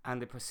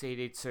 And they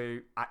proceeded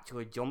to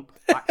actually jump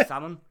like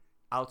salmon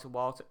out of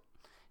water.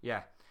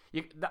 Yeah.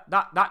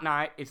 That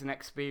night is an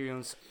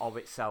experience of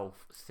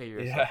itself,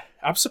 seriously. Yeah,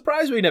 I'm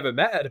surprised we never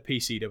met at a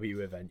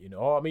PCW event,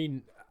 I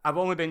mean... I've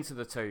only been to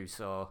the two,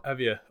 so...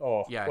 Have you?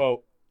 Oh, yeah.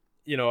 Well,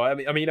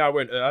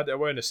 I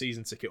weren't a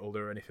season ticket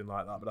holder or anything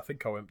like that, but I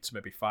think I went to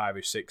maybe 5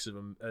 or 6 of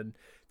them, and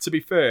to be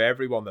fair,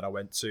 everyone that I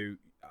went to,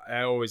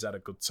 I always had a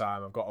good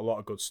time. I've got a lot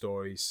of good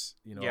stories,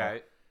 Yeah,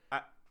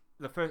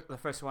 the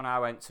first one I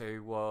went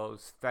to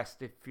was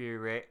Festive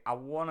Fury. I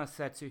want to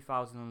say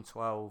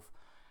 2012.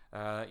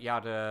 You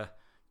had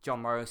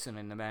John Morrison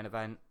in the main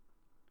event.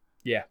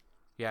 Yeah.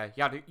 Yeah,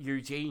 you had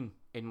Eugene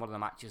in one of the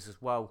matches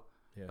as well.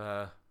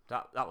 Yeah.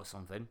 That was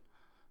something.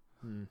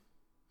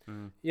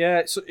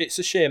 Yeah, it's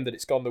a shame that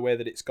it's gone the way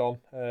that it's gone.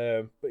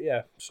 But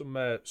yeah, some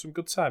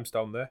good times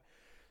down there.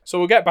 So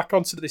we'll get back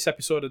onto this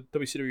episode of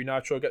WCW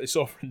Nitro, get this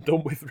over and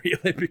done with,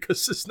 really,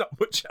 because there's not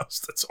much else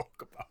to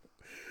talk about.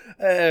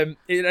 And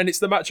it's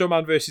the Macho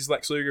Man versus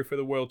Lex Luger for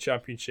the World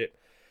Championship.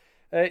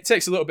 It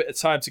takes a little bit of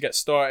time to get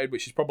started,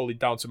 which is probably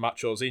down to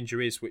Macho's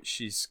injuries,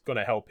 which is going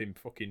to help him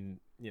fucking,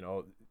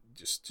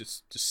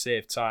 just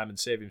save time and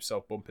save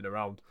himself bumping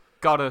around.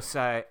 Gotta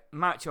say,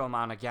 Macho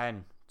Man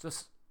again.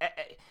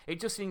 It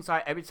just seems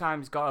like every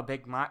time he's got a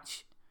big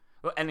match,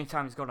 or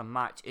anytime he's got a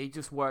match, he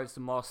just wears the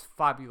most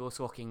fabulous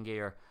looking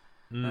gear.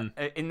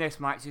 In this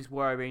match, he's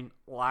wearing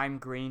lime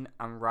green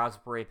and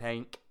raspberry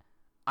pink.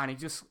 And he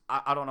just,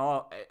 I don't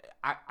know,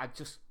 I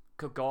just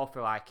could go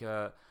for like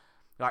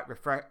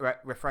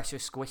refresher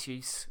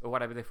squishies or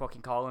whatever they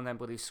fucking call them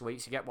bloody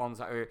sweets. You get ones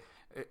that are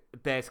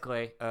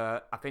basically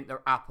I think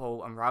they're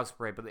apple and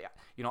raspberry, but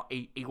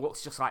he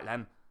looks just like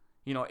them.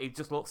 He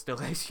just looks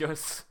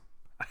delicious.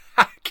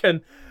 I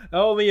can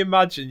only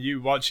imagine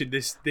you watching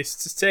this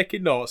just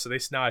taking notes of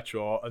this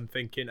Nitro and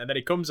thinking, and then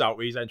he comes out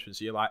with his entrance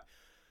and you're like,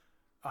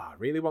 I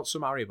really want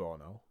some Haribo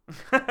now.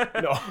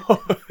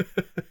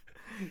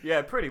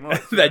 Yeah, pretty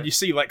much. Then you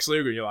see Lex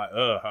Luger and you're like,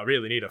 I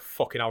really need a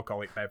fucking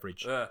alcoholic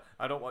beverage.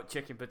 I don't want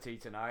chicken patty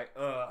tonight.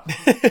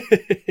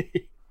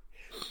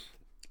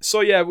 So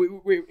yeah,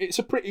 it's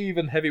a pretty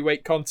even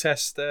heavyweight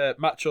contest.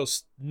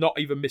 Macho's not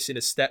even missing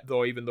a step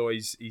though, even though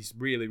he's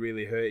really,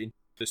 really hurting.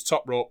 There's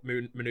top rope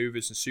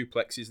maneuvers and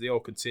suplexes. They all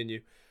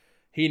continue.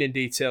 Heenan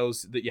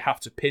details that you have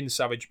to pin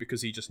Savage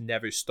because he just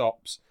never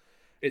stops.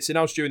 It's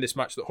announced during this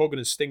match that Hogan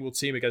and Sting will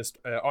team against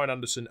Arn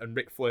Anderson and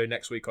Ric Flair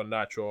next week on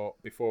Nitro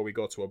before we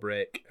go to a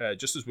break.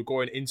 Just as we're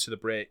going into the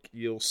break,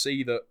 you'll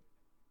see that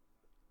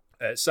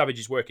Savage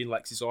is working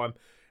Lex's arm,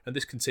 and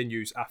this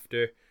continues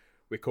after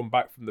we come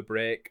back from the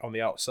break on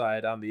the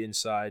outside and the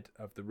inside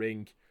of the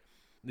ring.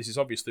 This is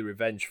obviously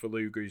revenge for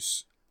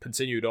Luger's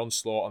continued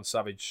onslaught on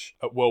Savage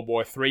at World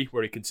War III,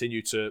 where he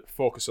continued to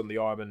focus on the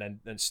arm,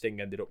 and then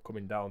Sting ended up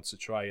coming down to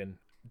try and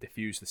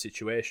diffuse the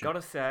situation.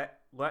 Gotta say,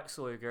 Lex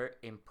Luger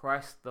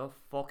impressed the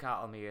fuck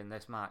out of me in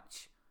this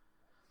match.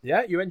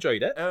 Yeah, you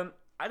enjoyed it?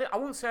 I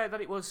wouldn't say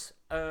that it was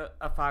a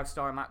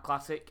 5-star match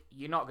classic.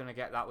 You're not going to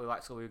get that with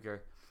Lex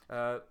Luger.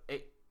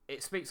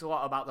 It speaks a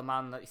lot about the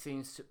man that he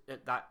seems to,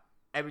 that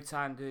every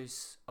time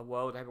there's a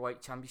World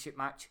Heavyweight Championship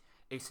match,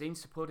 he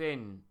seems to put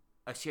in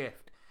a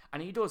shift.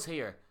 And he does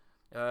here.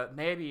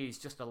 Maybe he's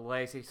just a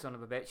lazy son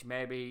of a bitch.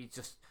 Maybe he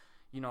just,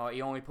 he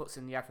only puts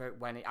in the effort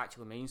when it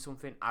actually means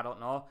something. I don't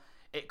know.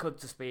 It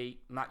could just be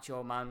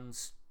Macho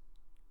Man's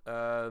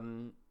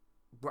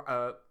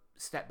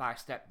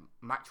step-by-step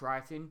match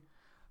writing.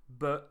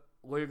 But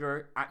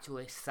Luger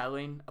actually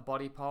selling a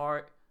body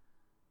part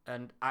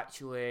and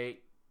actually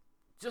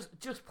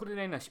just putting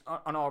in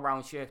an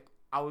all-round shift.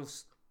 I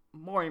was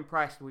more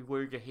impressed with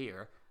Luger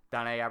here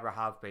than I ever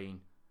have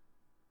been.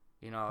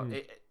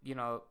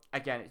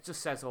 Again, it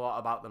just says a lot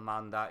about the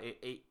man that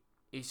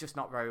he's just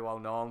not very well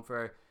known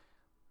for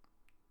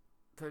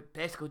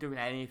basically doing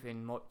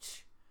anything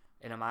much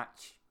in a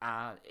match.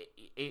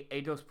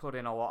 He does put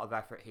in a lot of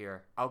effort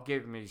here. I'll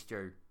give him his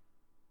due.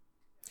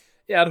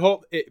 Yeah, I'd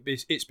hope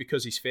it's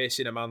because he's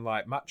facing a man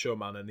like Macho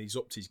Man and he's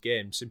upped his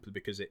game simply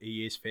because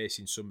he is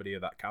facing somebody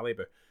of that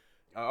caliber.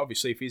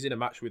 Obviously, if he's in a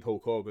match with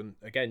Hulk Hogan,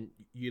 again,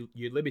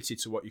 you're limited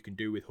to what you can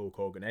do with Hulk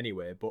Hogan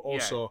anyway. But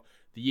also,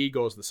 the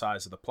ego's the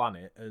size of the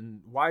planet,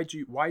 and why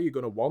are you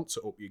going to want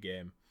to up your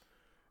game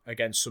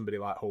against somebody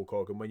like Hulk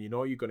Hogan when you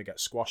know you're going to get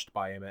squashed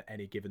by him at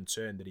any given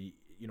turn that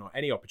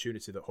any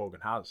opportunity that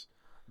Hogan has?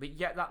 But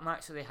yet, that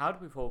match that they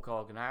had with Hulk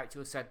Hogan, I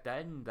actually said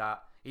then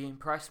that he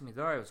impressed me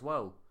there as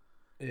well.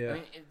 Yeah, I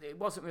mean, it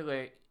wasn't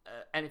really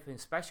anything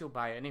special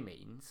by any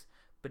means,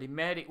 but he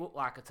made it look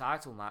like a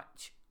title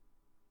match.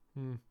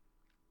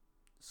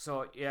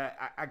 So, yeah,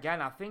 again,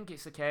 I think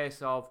it's a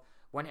case of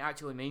when it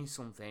actually means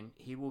something,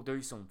 he will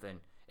do something.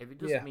 If it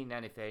doesn't mean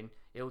anything,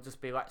 he'll just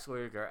be Lex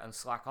Luger and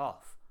slack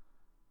off.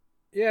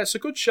 Yeah, it's a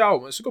good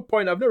shout. It's a good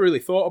point. I've never really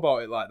thought about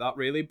it like that,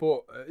 really.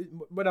 But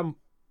when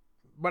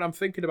I'm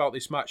thinking about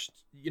this match,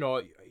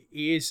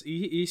 he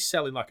is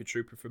selling like a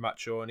trooper for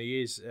Macho, and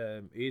he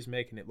is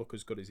making it look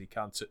as good as he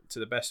can to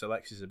the best of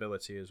Lex's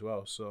ability as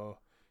well. So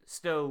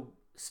still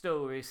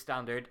his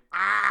standard.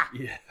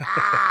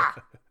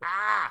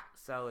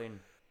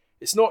 Selling.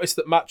 It's noticed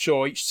that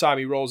Macho, each time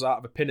he rolls out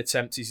of a pin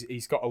attempt,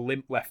 he's got a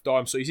limp left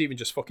arm, so he's even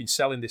just fucking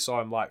selling this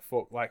arm like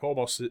fuck, like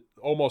almost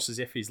as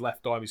if his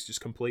left arm is just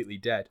completely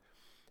dead.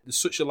 There's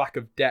such a lack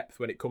of depth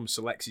when it comes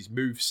to Lex's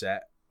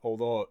moveset,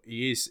 although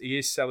he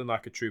is selling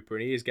like a trooper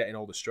and he is getting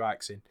all the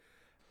strikes in.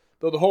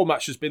 Though the whole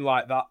match has been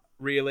like that,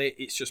 really,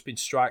 it's just been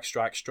strike,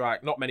 strike,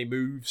 strike. Not many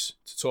moves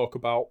to talk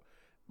about.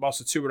 Whilst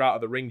the two are out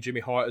of the ring,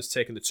 Jimmy Hart has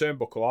taken the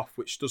turnbuckle off,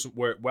 which doesn't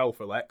work well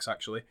for Lex,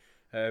 actually.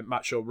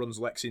 Macho runs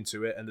Lex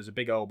into it, and there's a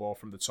big elbow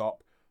from the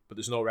top, but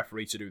there's no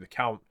referee to do the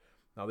count.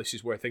 Now, this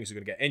is where things are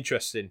going to get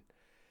interesting.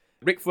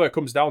 Ric Flair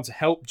comes down to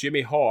help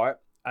Jimmy Hart,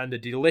 and a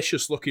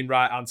delicious-looking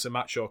right hand to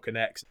Macho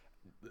connects.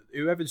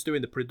 Whoever's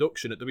doing the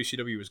production at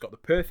WCW has got the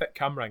perfect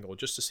camera angle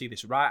just to see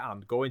this right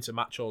hand go into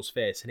Macho's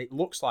face, and it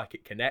looks like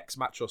it connects.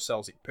 Macho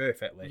sells it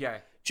perfectly. Yeah.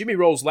 Jimmy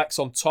rolls Lex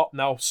on top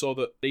now so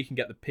that he can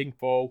get the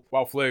pinfall,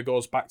 while Flair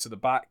goes back to the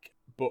back,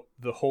 but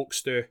the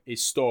Hulkster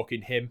is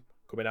stalking him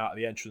coming out of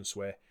the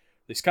entranceway.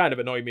 This kind of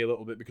annoyed me a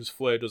little bit because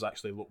Flair does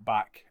actually look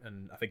back,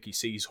 and I think he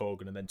sees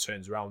Hogan and then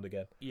turns around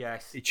again.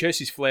 Yes. He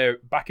chases Flair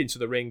back into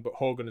the ring, but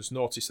Hogan has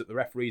noticed that the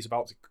referee is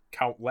about to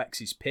count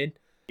Lex's pin.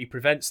 He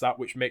prevents that,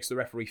 which makes the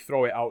referee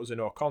throw it out as a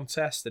no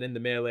contest, and in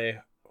the melee,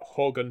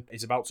 Hogan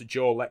is about to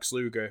jaw Lex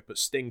Luger, but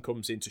Sting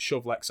comes in to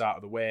shove Lex out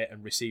of the way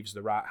and receives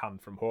the right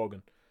hand from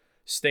Hogan.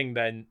 Sting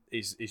then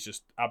is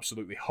just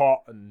absolutely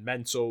hot and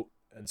mental,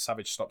 and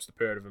Savage stops the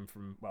pair of them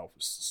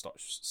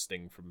stops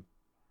Sting from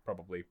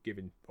probably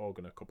giving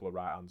Hogan a couple of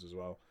right hands as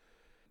well.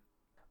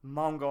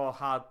 Mongo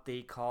had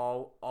the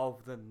call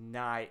of the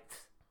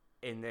night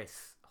in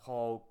this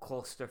whole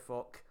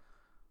clusterfuck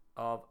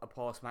of a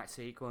post-match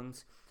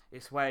sequence.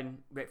 It's when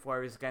Ric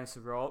Flair is against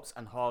the ropes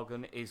and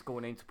Hogan is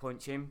going in to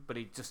punch him, but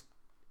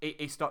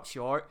he stops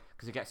short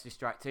because he gets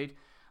distracted.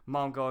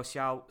 Mongo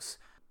shouts,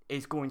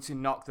 "He's going to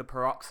knock the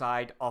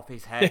peroxide off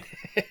his head."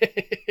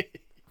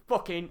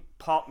 Fucking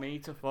pop me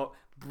to fuck.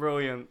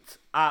 Brilliant.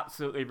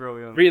 Absolutely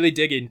brilliant. Really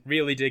digging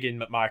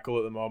McMichael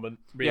at the moment.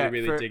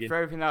 Really digging. For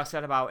everything that I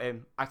said about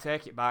him, I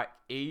take it back.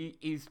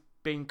 He's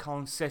been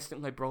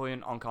consistently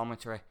brilliant on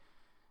commentary.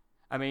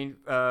 I mean,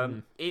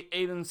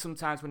 even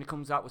sometimes when he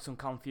comes out with some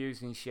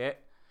confusing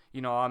shit,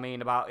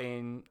 about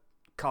him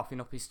coughing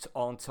up his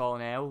own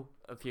toenail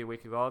a few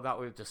weeks ago, that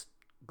was just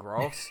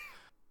gross.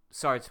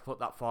 Sorry to put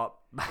that thought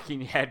back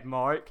in your head,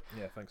 Mark.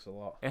 Yeah, thanks a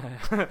lot.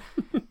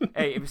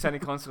 Hey, if it's any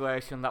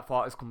consolation, that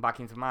thought has come back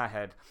into my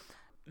head.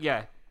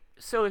 Yeah,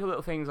 silly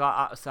little things like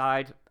that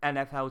aside,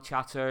 NFL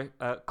chatter,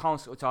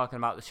 constantly talking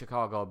about the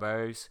Chicago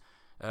Bears.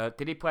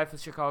 Did he play for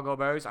the Chicago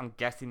Bears? I'm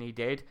guessing he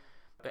did.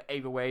 But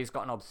either way, he's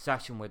got an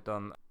obsession with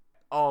them.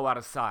 All that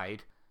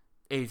aside,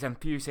 he's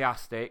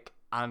enthusiastic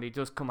and he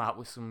does come out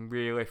with some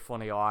really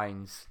funny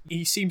lines.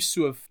 He seems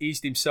to have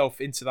eased himself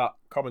into that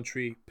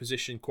commentary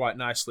position quite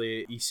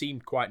nicely. He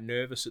seemed quite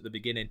nervous at the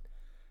beginning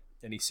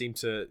and he seemed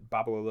to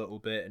babble a little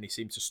bit and he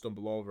seemed to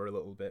stumble over a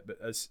little bit, but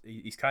as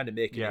he's kind of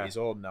making it his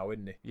own now,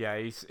 isn't he? Yeah,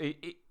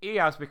 he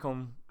has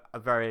become a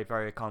very,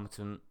 very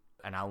competent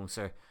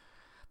announcer.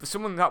 For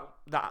someone that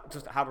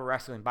just have a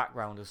wrestling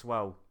background as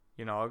well,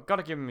 I've got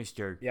to give him his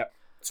due. Yeah,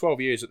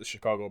 12 years at the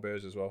Chicago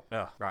Bears as well.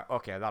 Oh, right,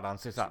 okay, that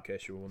answers that. In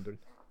case you were wondering.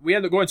 We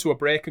end up going to a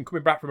break, and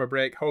coming back from a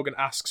break, Hogan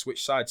asks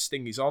which side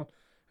Sting is on.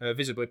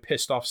 Visibly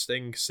pissed off,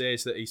 Sting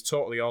says that he's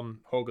totally on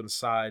Hogan's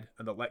side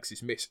and that Lex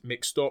is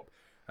mixed up,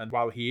 and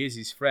while he is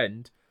his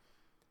friend,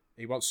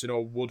 he wants to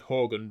know, would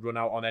Hogan run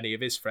out on any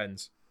of his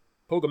friends?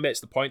 Hogan makes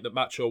the point that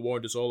Macho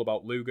warned us all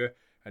about Luger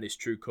and his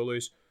true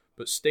colours,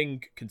 But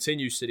Sting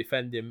continues to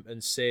defend him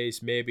and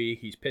says maybe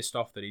he's pissed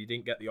off that he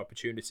didn't get the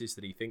opportunities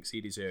that he thinks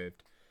he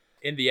deserved.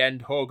 In the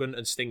end, Hogan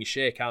and Sting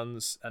shake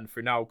hands, and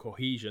for now,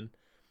 cohesion,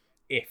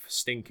 if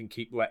Sting can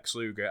keep Lex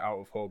Luger out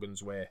of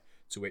Hogan's way,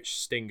 to which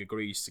Sting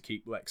agrees to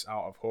keep Lex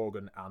out of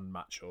Hogan and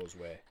Matt Show's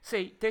way.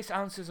 See, this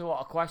answers a lot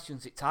of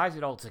questions. It ties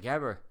it all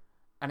together,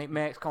 and it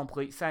makes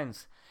complete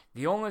sense.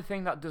 The only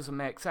thing that doesn't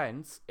make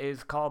sense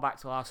is, call back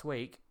to last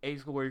week,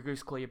 is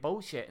Luger's clear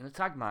bullshit in the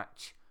tag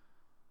match.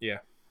 Yeah.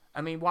 I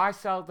mean, why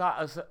sell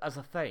that as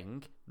a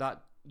thing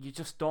that you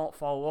just don't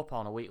follow up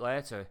on a week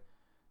later?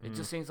 It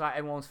just seems like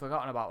everyone's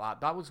forgotten about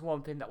that. That was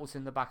one thing that was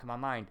in the back of my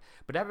mind.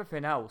 But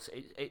everything else,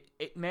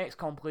 it makes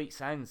complete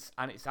sense.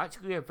 And it's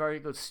actually a very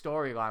good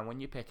storyline when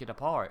you pick it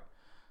apart.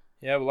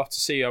 Yeah, we'll have to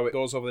see how it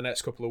goes over the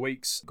next couple of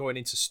weeks. Going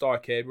into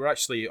Starrcade, we're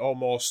actually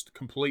almost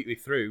completely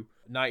through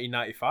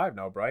 1995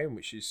 now, Brian,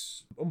 which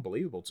is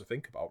unbelievable to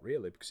think about,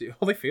 really, because it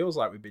only feels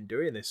like we've been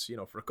doing this,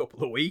 for a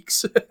couple of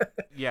weeks.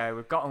 Yeah,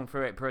 we've gotten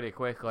through it pretty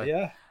quickly.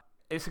 Yeah.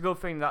 It's a good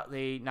thing that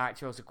the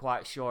Nitros are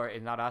quite short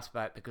in that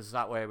aspect, because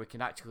that way we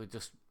can actually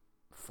just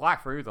fly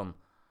through them.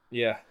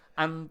 Yeah.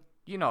 And,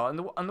 and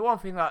the one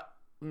thing that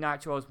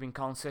Nitro has been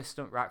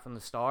consistent right from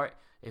the start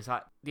is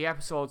that the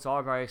episodes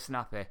are very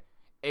snappy.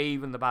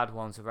 Even the bad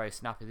ones are very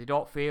snappy. They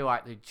don't feel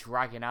like they're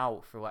dragging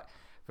out for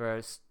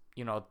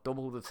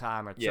double the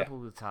time or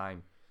triple the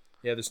time.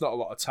 Yeah, there's not a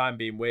lot of time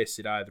being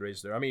wasted either,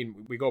 is there? I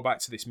mean, we go back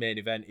to this main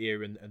event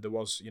here, and there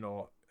was,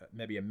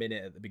 maybe a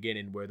minute at the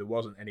beginning where there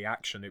wasn't any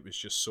action. It was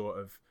just sort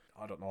of,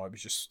 I don't know, it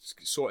was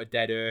just sort of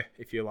dead air,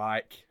 if you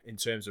like, in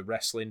terms of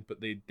wrestling.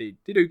 But they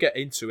do get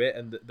into it,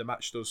 and the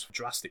match does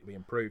drastically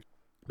improve.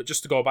 But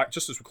just to go back,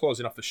 just as we're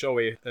closing off the show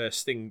here,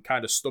 Sting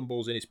kind of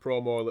stumbles in his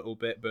promo a little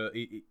bit, but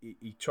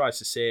he tries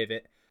to save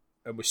it.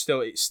 And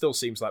it still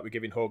seems like we're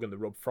giving Hogan the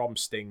rub from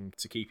Sting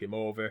to keep him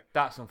over.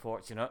 That's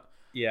unfortunate.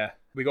 Yeah.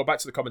 We go back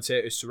to the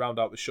commentators to round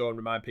out the show and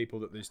remind people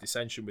that there's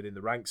dissension within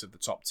the ranks of the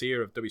top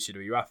tier of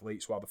WCW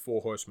athletes, while the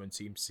Four Horsemen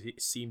teams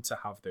seem to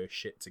have their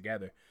shit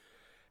together.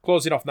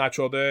 Closing off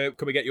Nitro there,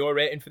 can we get your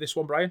rating for this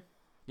one, Brian?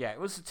 Yeah, it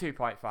was a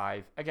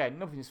 2.5. Again,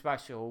 nothing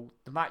special.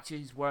 The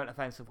matches weren't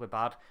offensively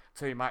bad.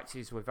 2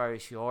 matches were very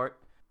short,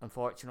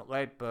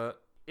 unfortunately,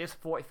 but it's a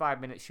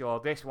 45-minute show.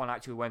 This one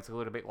actually went a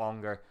little bit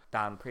longer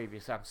than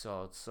previous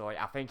episodes, so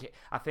I think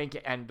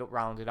it ended up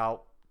rounded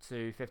out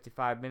to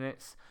 55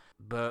 minutes.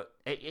 But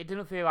it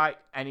didn't feel like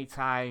any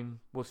time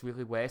was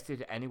really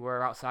wasted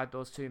anywhere outside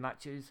those 2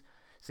 matches.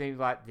 Seems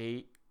like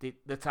the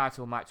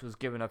title match was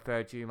given a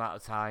fair due amount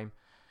of time.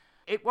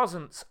 It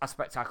wasn't a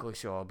spectacular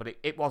show, but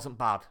it wasn't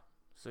bad.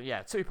 So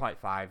yeah, 2.5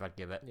 I'd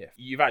give it. Yeah,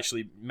 you've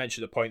actually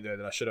mentioned a point there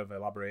that I should have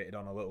elaborated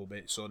on a little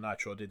bit. So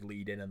Nitro did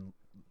lead in and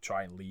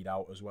try and lead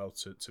out as well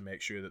to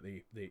make sure that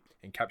they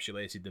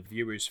encapsulated the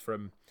viewers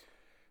from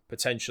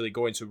potentially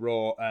going to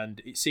Raw,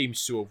 and it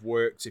seems to have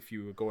worked. If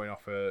you were going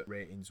off a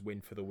ratings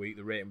win for the week,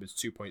 the rating was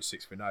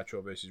 2.6 for Nitro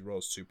versus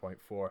Raw's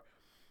 2.4.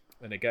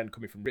 And again,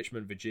 coming from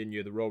Richmond,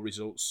 Virginia, the Raw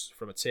results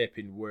from a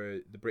taping were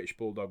the British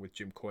Bulldog with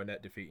Jim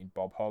Cornette defeating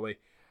Bob Holly,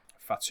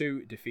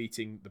 Fatu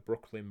defeating the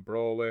Brooklyn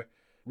Brawler,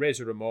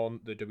 Razor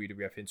Ramon, the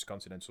WWF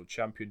Intercontinental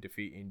Champion,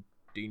 defeating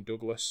Dean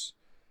Douglas.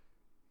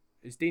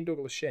 Is Dean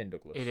Douglas Shane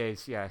Douglas? It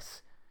is,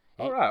 yes.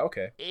 Right,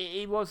 okay.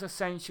 He was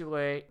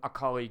essentially a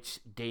college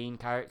Dean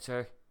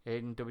character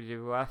in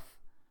WWF,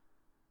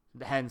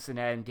 hence the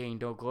name Dean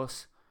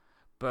Douglas.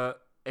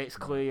 But it's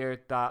clear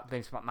that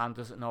Vince McMahon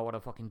doesn't know what a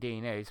fucking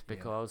Dean is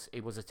because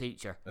he was a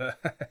teacher.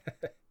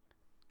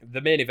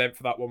 The main event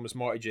for that one was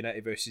Marty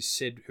Jannetty versus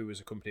Sid, who was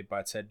accompanied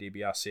by Ted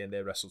DiBiase, and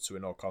they wrestled to a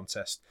no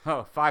contest.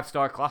 Oh,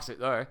 5-star classic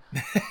there.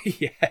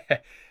 Yeah,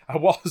 I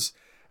was.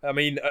 I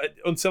mean,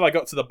 until I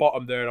got to the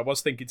bottom there, and I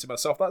was thinking to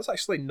myself, that's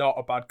actually not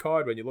a bad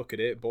card when you look at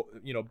it. But,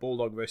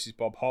 Bulldog versus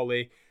Bob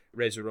Holly,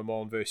 Razor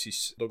Ramon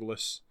versus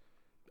Douglas.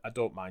 I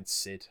don't mind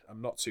Sid.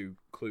 I'm not too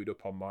clued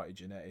up on Marty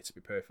Jannetty, to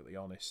be perfectly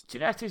honest.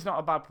 Jannetty's not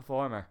a bad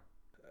performer.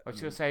 I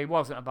was going to say he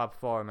wasn't a bad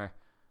performer.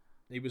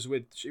 He was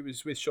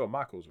with Shawn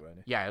Michaels,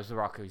 wasn't he? Yeah, it was the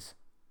Rockers.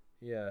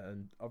 Yeah,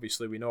 and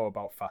obviously we know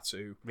about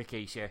Fatu.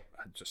 Rikishi.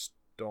 I just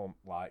don't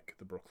like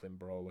the Brooklyn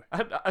Brawler.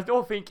 I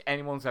don't think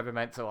anyone's ever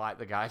meant to like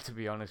the guy, to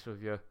be honest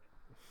with you.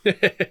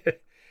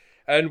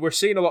 And we're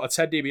seeing a lot of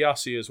Ted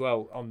DiBiase as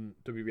well on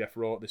WWF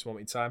Raw at this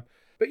moment in time.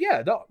 But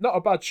yeah, not a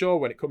bad show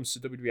when it comes to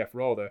WWF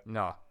Raw there.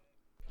 No.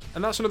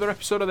 And that's another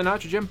episode of the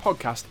Nitrogen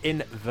Podcast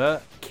in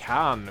the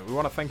can. We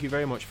want to thank you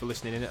very much for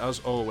listening in, as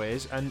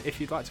always. And if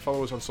you'd like to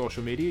follow us on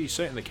social media, you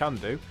certainly can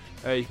do.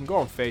 You can go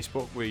on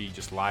Facebook, where you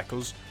just like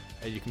us.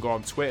 You can go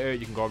on Twitter,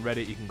 you can go on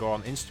Reddit, you can go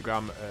on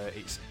Instagram.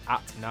 It's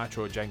at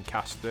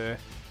NitrogenCast there.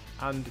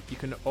 And you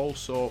can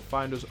also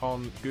find us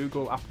on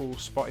Google, Apple,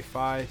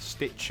 Spotify,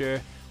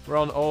 Stitcher. We're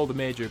on all the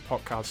major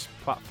podcast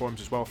platforms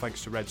as well,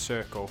 thanks to Red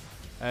Circle.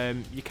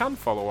 You can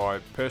follow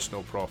our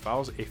personal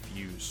profiles if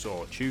you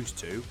so choose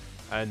to.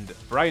 And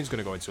Brian's going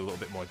to go into a little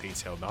bit more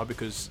detail now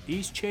because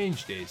he's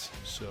changed his.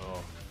 So,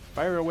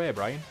 fire away,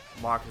 Brian.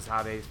 Mark has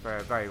had his for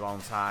a very long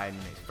time,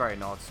 and it's very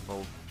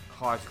noticeable.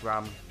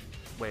 Hardgram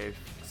with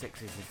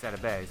 6s instead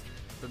of A's.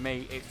 For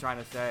me, it's trying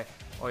to say,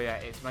 oh yeah,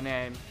 it's my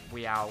name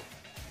without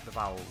the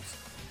vowels.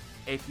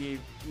 If you've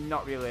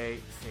not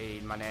really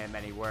seen my name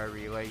anywhere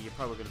really, you're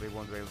probably going to be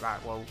wondering,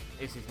 right, well,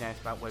 is his name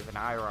spelled with an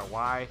I or a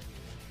Y?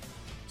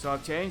 So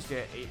I've changed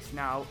it. It's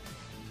now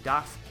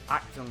Das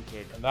Acton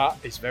Kid. And that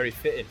is very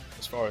fitting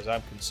as far as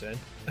I'm concerned.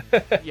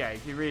 Yeah,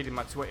 if you're reading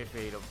my Twitter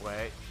feed of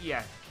late,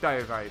 yeah,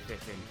 very, very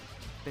fitting.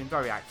 Been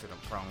very accident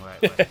prone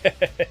lately.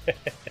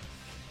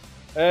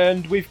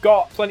 And we've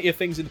got plenty of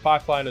things in the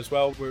pipeline as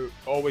well. We're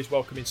always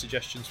welcoming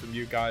suggestions from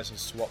you guys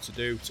as to what to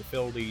do to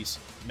fill these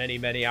many,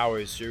 many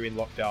hours during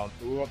lockdown.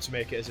 We want to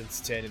make it as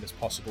entertaining as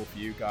possible for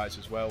you guys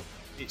as well.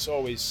 It's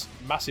always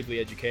massively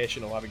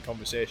educational having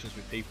conversations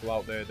with people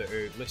out there that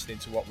are listening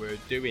to what we're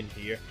doing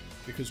here,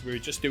 because we're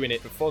just doing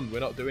it for fun. We're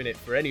not doing it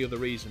for any other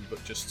reason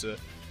but just to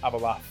have a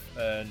laugh.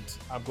 And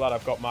I'm glad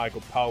I've got my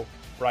good pal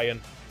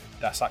Brian,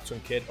 Das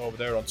Acton Kid, over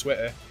there on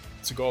Twitter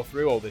to go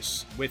through all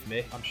this with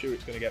me. I'm sure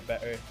it's going to get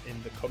better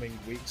in the coming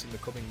weeks, in the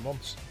coming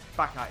months.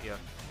 Back at you.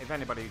 If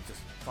anybody just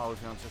follows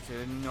me on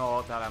Twitter,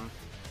 know that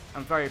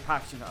I'm very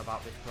passionate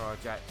about this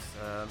project.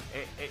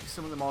 It's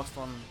some of the most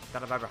fun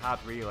that I've ever had,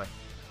 really.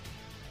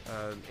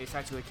 It's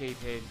actually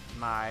keeping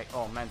my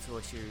own mental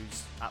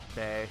issues at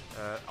bay.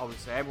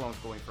 Obviously, everyone's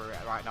going through it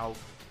right now,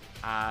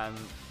 and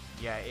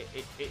yeah,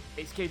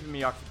 it's keeping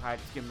me occupied.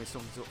 It's giving me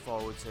something to look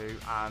forward to,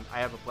 and I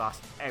have a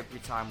blast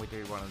every time we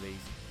do one of these,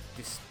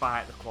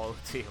 despite the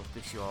quality of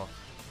the show.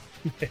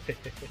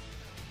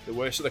 The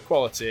worse the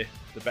quality,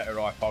 the better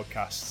our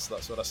podcasts.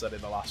 That's what I said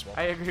in the last one.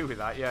 I agree with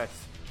that, yes.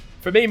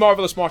 For me,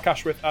 Marvellous Mark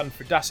Ashworth, and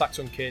for Das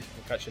Acton Kid,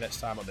 we'll catch you next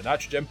time on the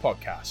Nitrogen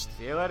Podcast.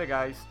 See you later,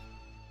 guys.